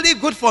actually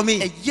good for me.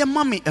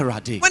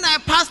 When I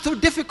pass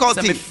through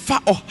difficulty,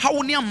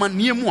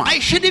 I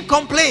shouldn't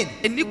complain,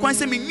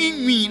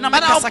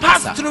 but I'll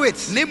pass through it.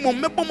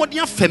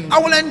 I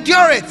will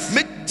endure it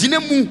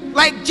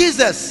like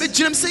Jesus,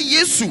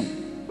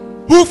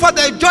 who for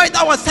the joy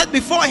that was set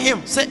before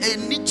him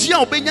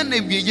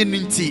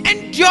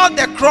endured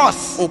the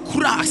cross and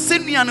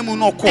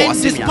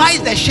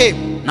despised the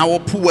shame. Pray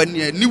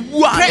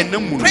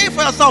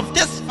for yourself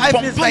just 5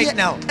 minutes right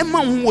now.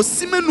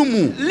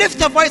 Lift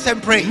your voice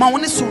and pray.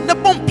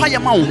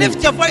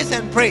 Lift your voice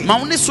and pray.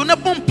 Help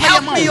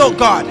me, oh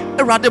God,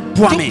 to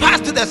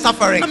pass to the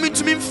suffering. Help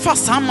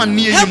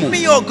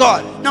me, oh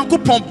God, to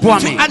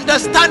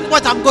understand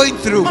what I'm going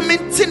through. Help me,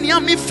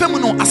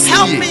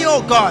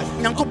 oh God,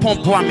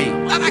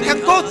 that I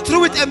can go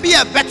through it and be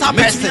a better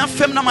person.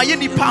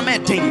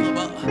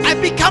 I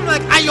become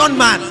like Iron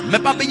Man. I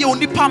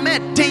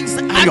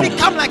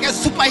become like a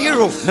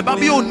superhero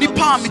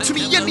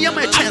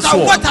after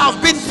what I've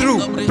been through.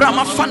 I'm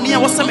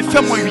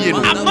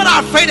not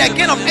afraid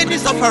again of any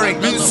suffering.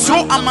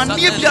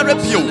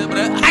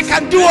 I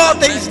can do all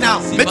things now.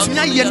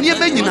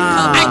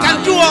 I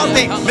can do all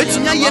things. Lift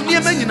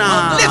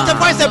your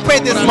voice and pray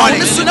this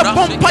morning.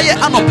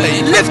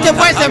 Lift your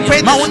voice and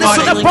pray this morning.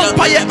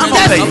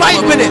 Just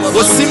 5 minutes.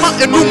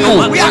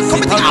 We are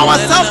committing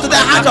ourselves to the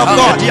hand of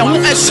God.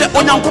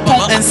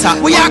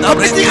 We are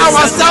committing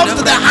ourselves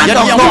to the hand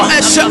of God.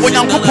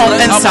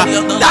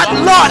 That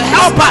Lord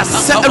help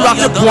us not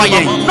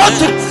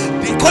to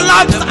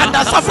collapse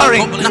under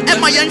suffering, not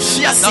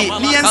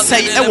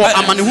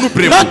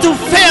to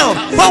fail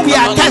when we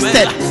are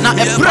tested. Help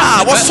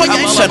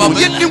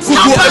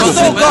us,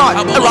 oh God.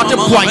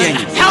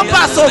 Help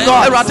us, oh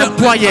God,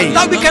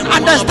 that we can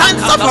understand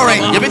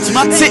suffering.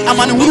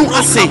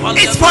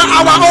 It's for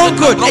our own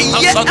good.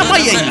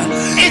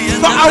 It's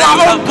for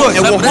our own good.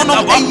 Oh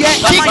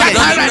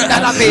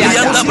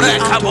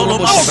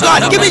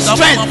God, give me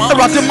strength.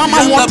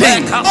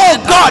 Oh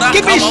God,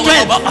 give me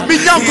strength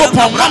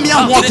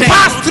to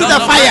pass through the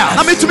fire,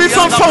 to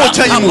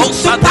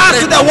pass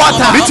through the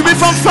water, to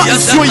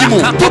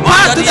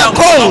pass through the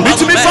cold, to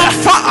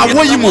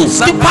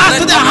pass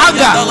through the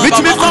hunger, to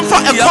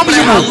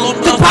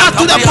pass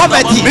through the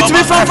poverty,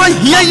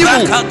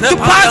 to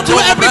pass through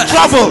every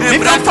trouble.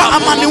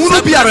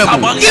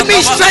 Give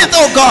me strength,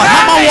 oh God.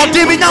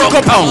 Give me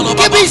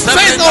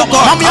strength, oh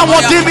God.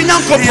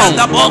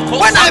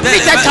 When I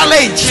meet a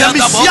challenge, I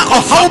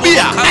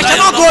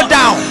cannot go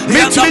down,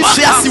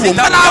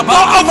 but I'll go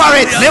over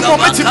it.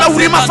 I will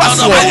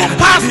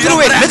pass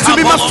through it. I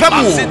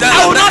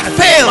will not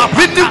fail, but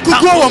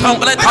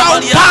I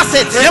will pass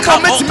it.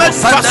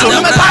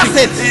 Pass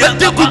it. In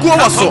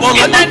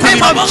the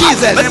name of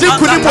Jesus.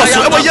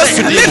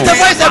 Lift the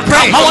voice and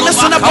pray.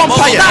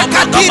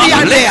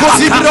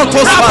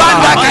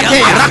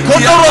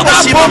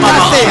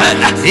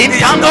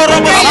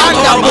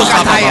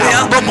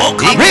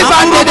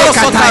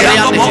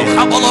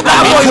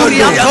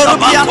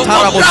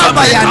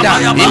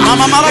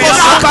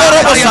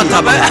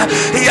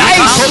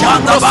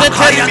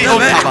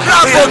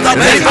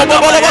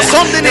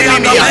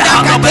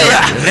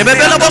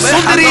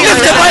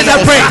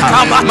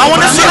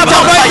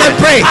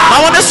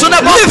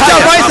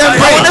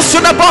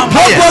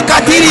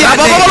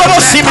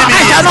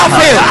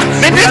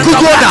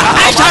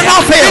 I shall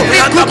not fail.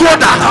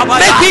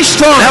 Make me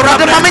strong.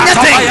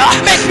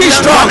 Make me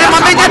strong.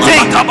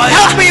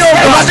 Help me, oh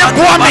God.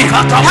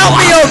 Help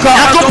me, oh God.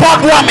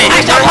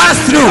 I shall pass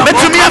through. I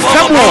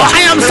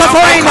am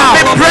suffering now. I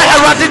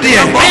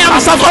am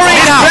suffering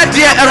now.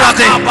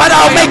 But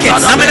I'll make it.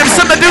 But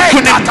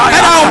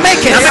I'll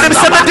make it.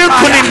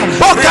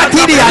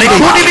 Bokatiria.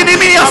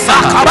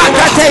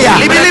 Bakateya.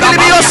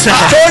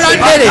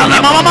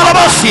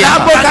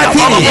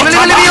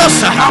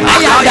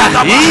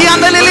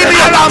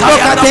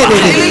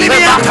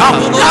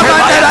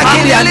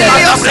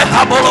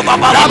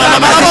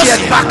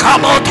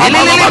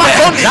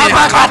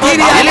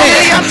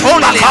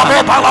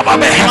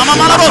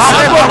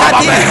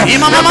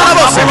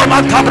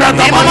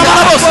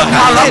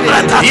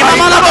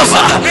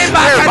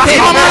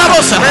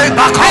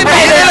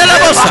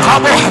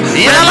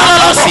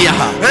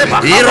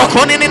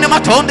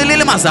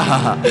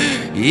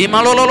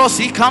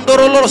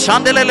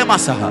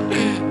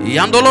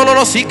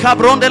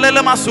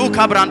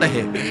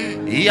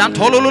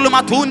 Yantolulu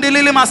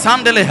matundili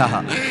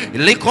masandeleha.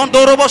 Le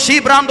kondorobo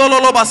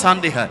shibrandolo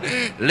basandeha.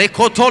 Le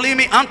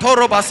kotolimi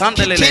antoro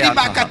basandeleha.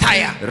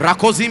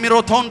 Rakozimi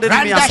rotonde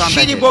mi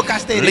asande.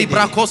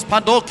 Libra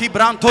cospadoki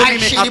brantoli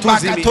me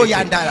atuzimi.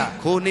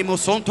 Koni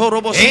musonto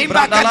robo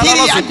shibrandala.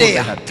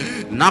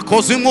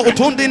 Nakozimu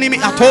utundini mi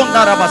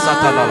atonda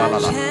rabasata la la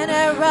la.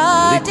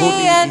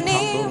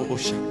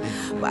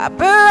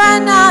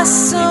 Waburana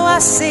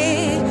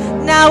suasi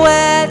na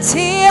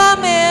weti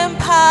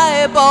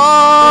amimpaibo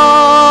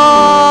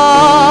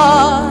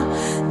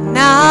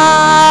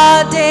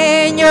na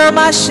denyor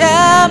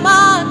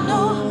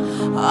mashemano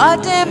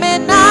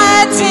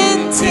ademina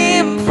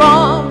tintim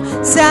from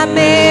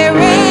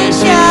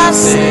Samaria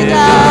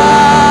sida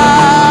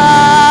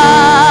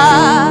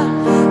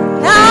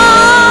na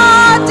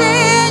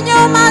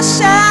denyor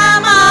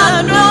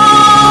mashemano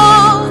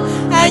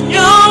and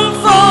yom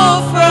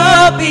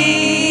for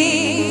be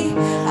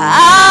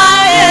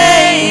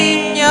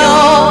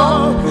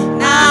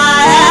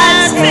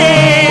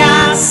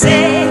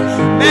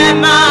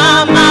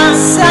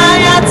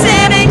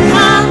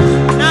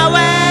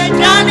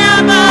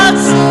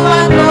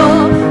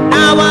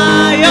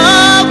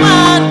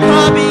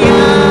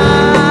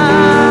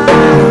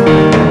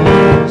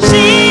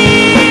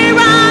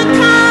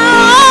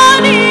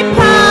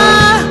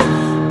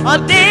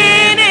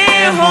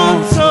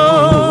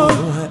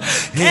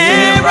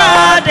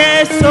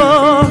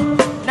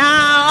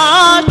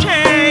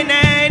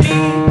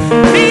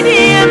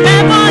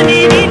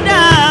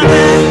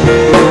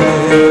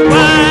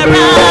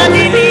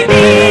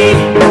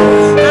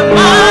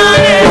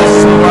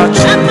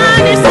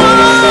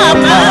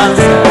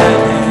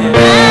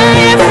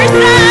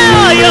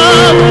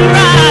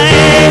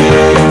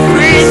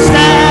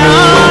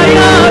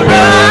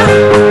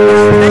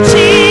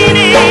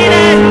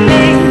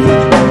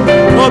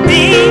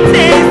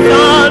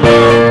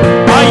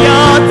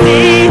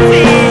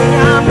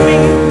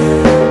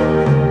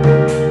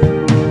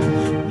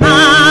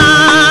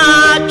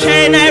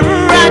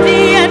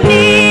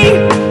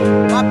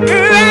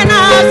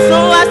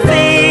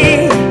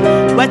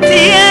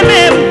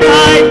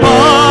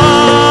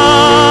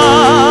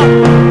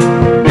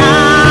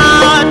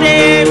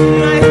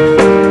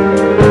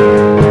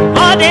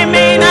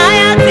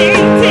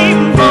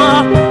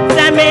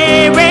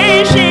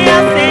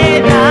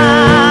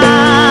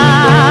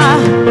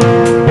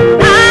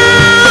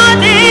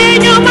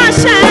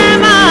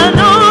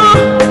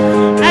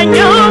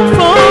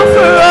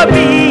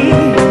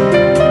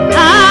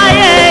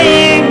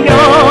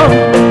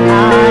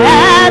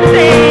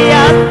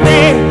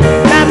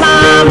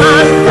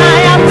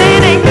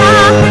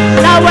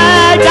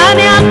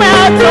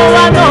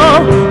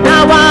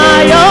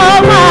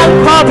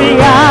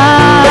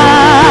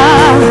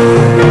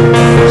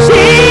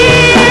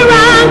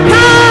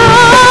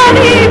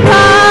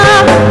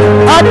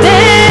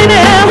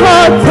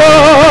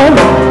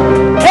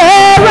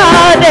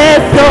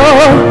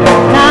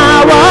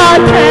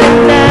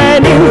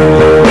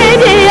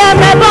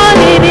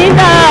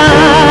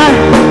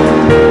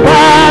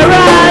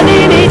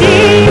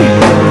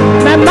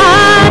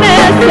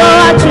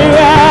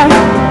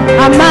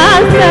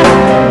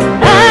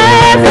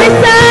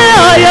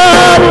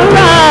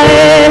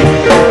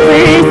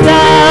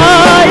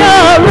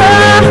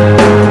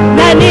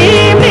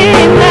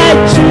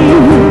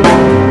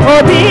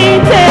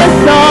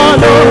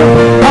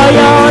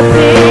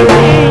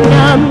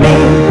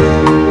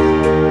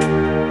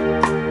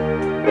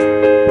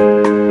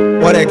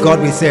God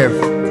we serve,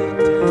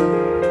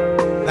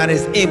 that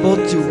is able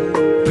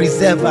to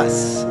preserve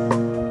us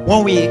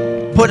when we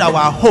put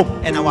our hope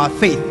and our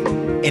faith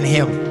in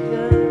Him.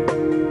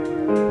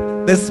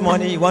 This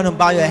morning, you want to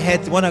bow your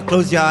head, you want to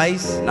close your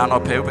eyes.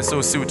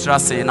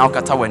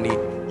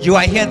 You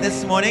are here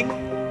this morning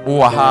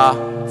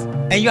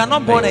and you are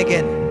not born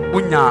again.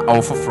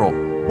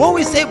 When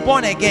we say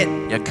born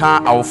again, you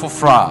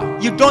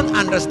don't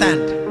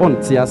understand.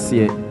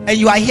 And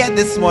you are here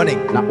this morning.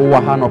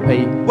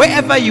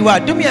 Wherever you are,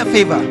 do me a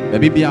favor.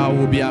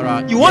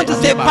 You want to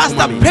say,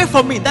 Pastor, pray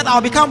for me that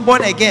I'll become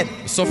born again,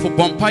 and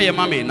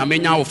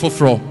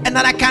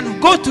that I can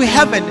go to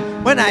heaven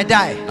when I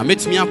die.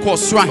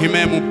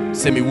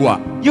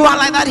 You are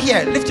like that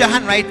here. Lift your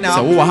hand right now.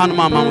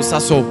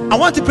 I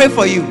want to pray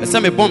for you.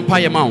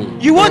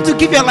 You want to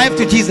give your life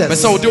to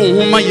Jesus.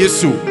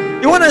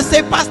 You want to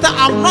say, Pastor,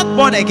 I'm not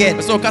born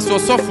again.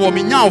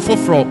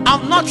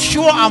 I'm not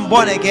sure I'm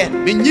born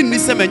again.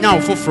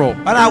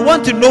 But I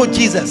want to know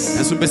Jesus.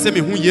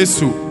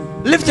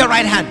 Lift your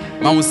right hand.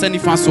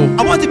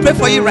 I want to pray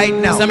for you right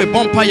now. I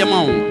want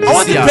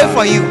to pray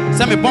for you.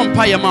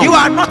 You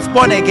are not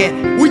born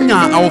again.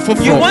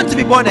 You want to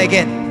be born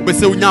again.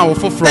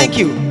 Thank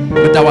you.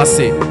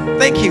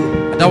 Thank you.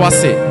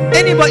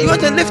 Anybody, you want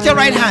to lift your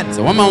right hand?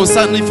 You want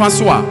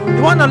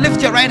to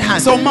lift your right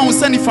hand?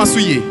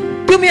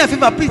 Do me a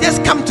favor, please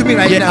just come to me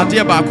right now. Just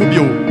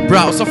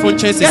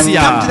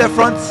come to the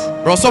front.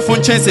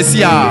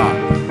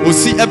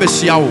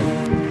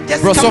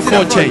 Just come to the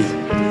front.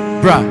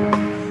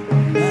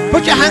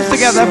 Put your hands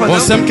together for them.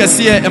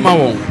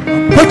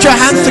 Put your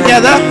hands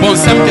together.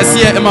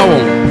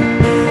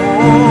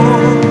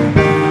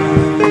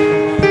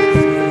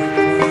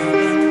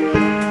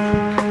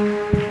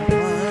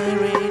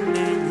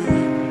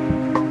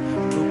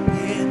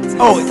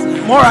 Oh,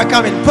 more are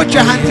coming. Put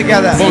your hand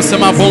together.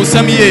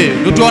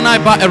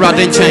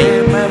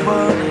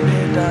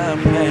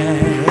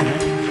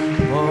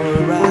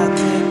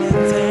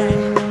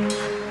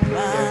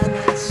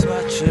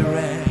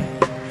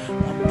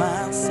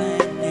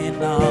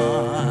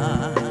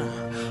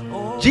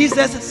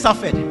 Jesus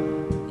suffered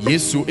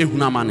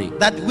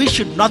that we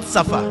should not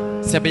suffer.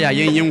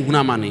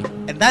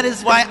 And that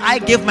is why I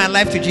gave my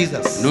life to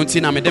Jesus, so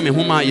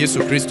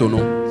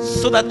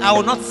that I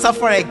will not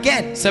suffer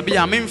again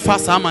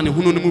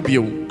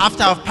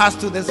after I've passed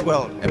through this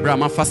world.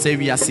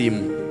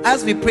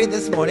 As we pray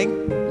this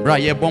morning,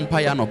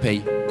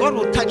 God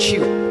will touch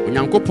you and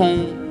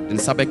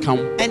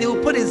He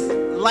will put His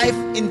life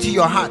into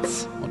your heart,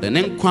 and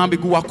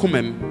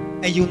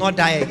you will not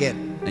die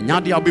again,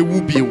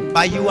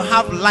 but you will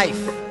have life.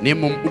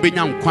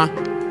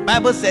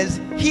 Bible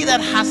says, he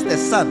that has the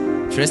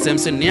Son, he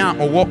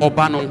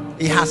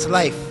has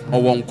life.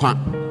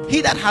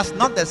 He that has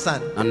not the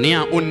Son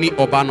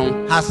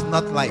has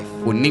not life.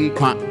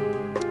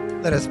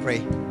 Let us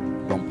pray.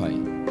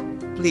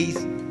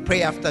 Please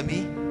pray after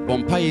me.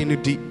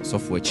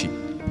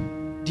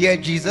 Dear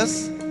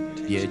Jesus,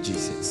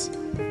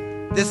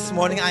 this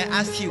morning I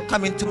ask you,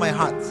 come into my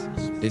heart.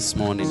 This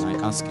morning I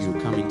ask you,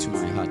 come into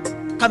my heart.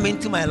 Come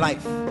into my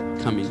life.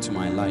 Come into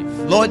my life.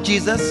 Lord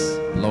Jesus,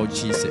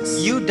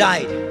 you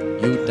died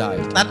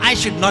that I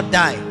should not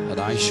die.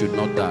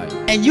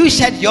 And you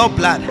shed your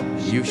blood.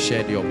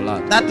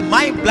 That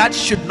my blood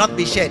should not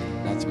be shed.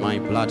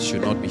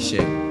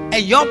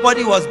 And your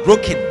body was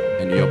broken.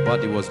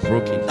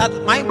 That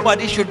my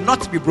body should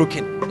not be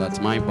broken.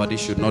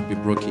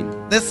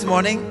 This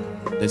morning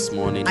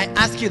I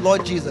ask you,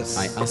 Lord Jesus.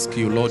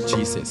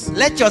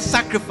 Let your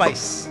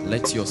sacrifice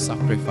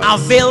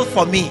avail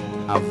for me.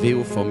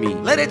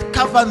 Let it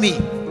cover me.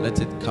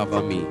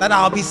 That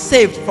I'll be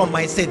saved from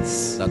my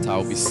sins.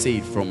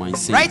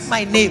 Write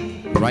my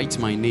name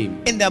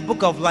in the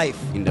book of life.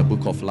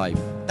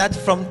 That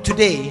from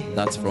today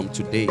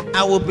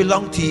I will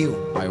belong to you.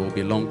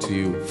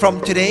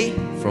 From today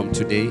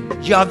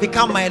you have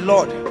become my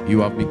Lord.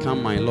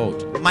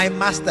 My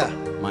master.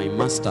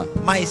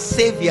 My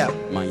savior.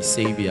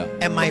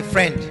 And my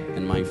friend.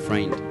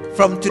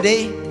 From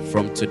today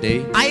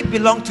I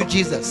belong to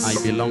Jesus.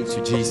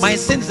 My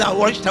sins are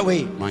washed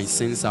away.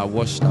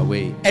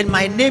 And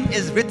my name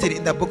is written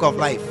in the book of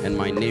life.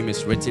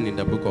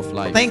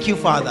 Thank you,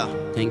 Father.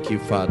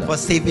 For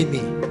saving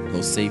me.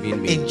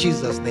 In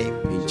Jesus' name.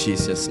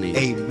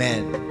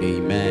 Amen.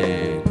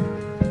 Amen.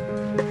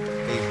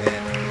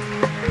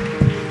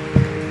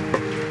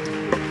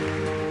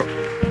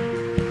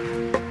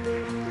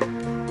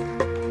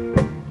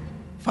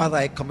 Father,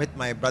 I commit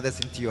my brothers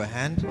into your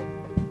hand,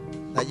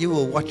 that you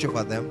will watch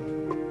over them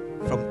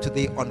from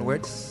today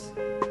onwards,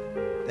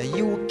 that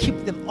you will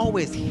keep them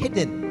always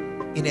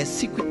hidden in a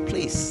secret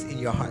place in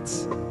your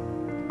hearts,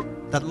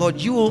 that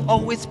Lord, you will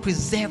always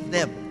preserve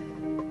them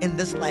in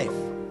this life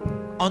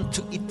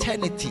unto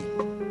eternity,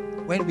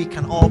 when we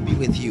can all be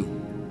with you.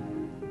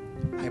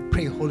 I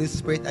pray, Holy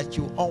Spirit, that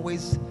you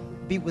always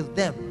be with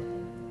them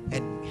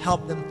and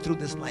help them through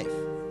this life.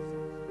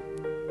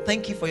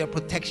 Thank you for your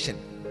protection.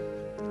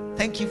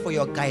 Thank you for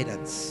your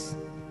guidance.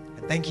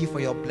 And thank you for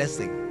your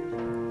blessing.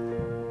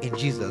 In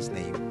Jesus'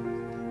 name,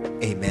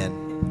 amen.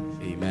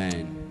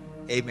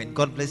 Amen.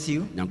 God bless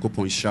you.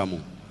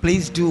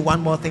 Please do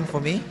one more thing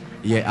for me.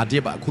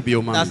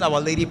 That's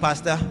our lady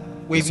pastor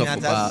waving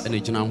at us.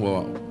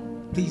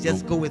 Please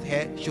just go with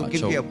her. She'll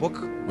give you a book.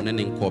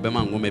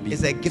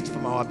 It's a gift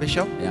from our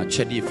bishop.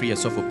 She'll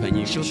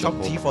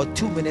talk to you for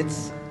 2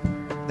 minutes.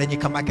 Then you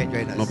come back and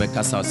join us.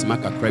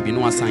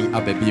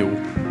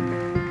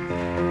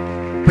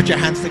 Put your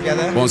hands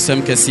together.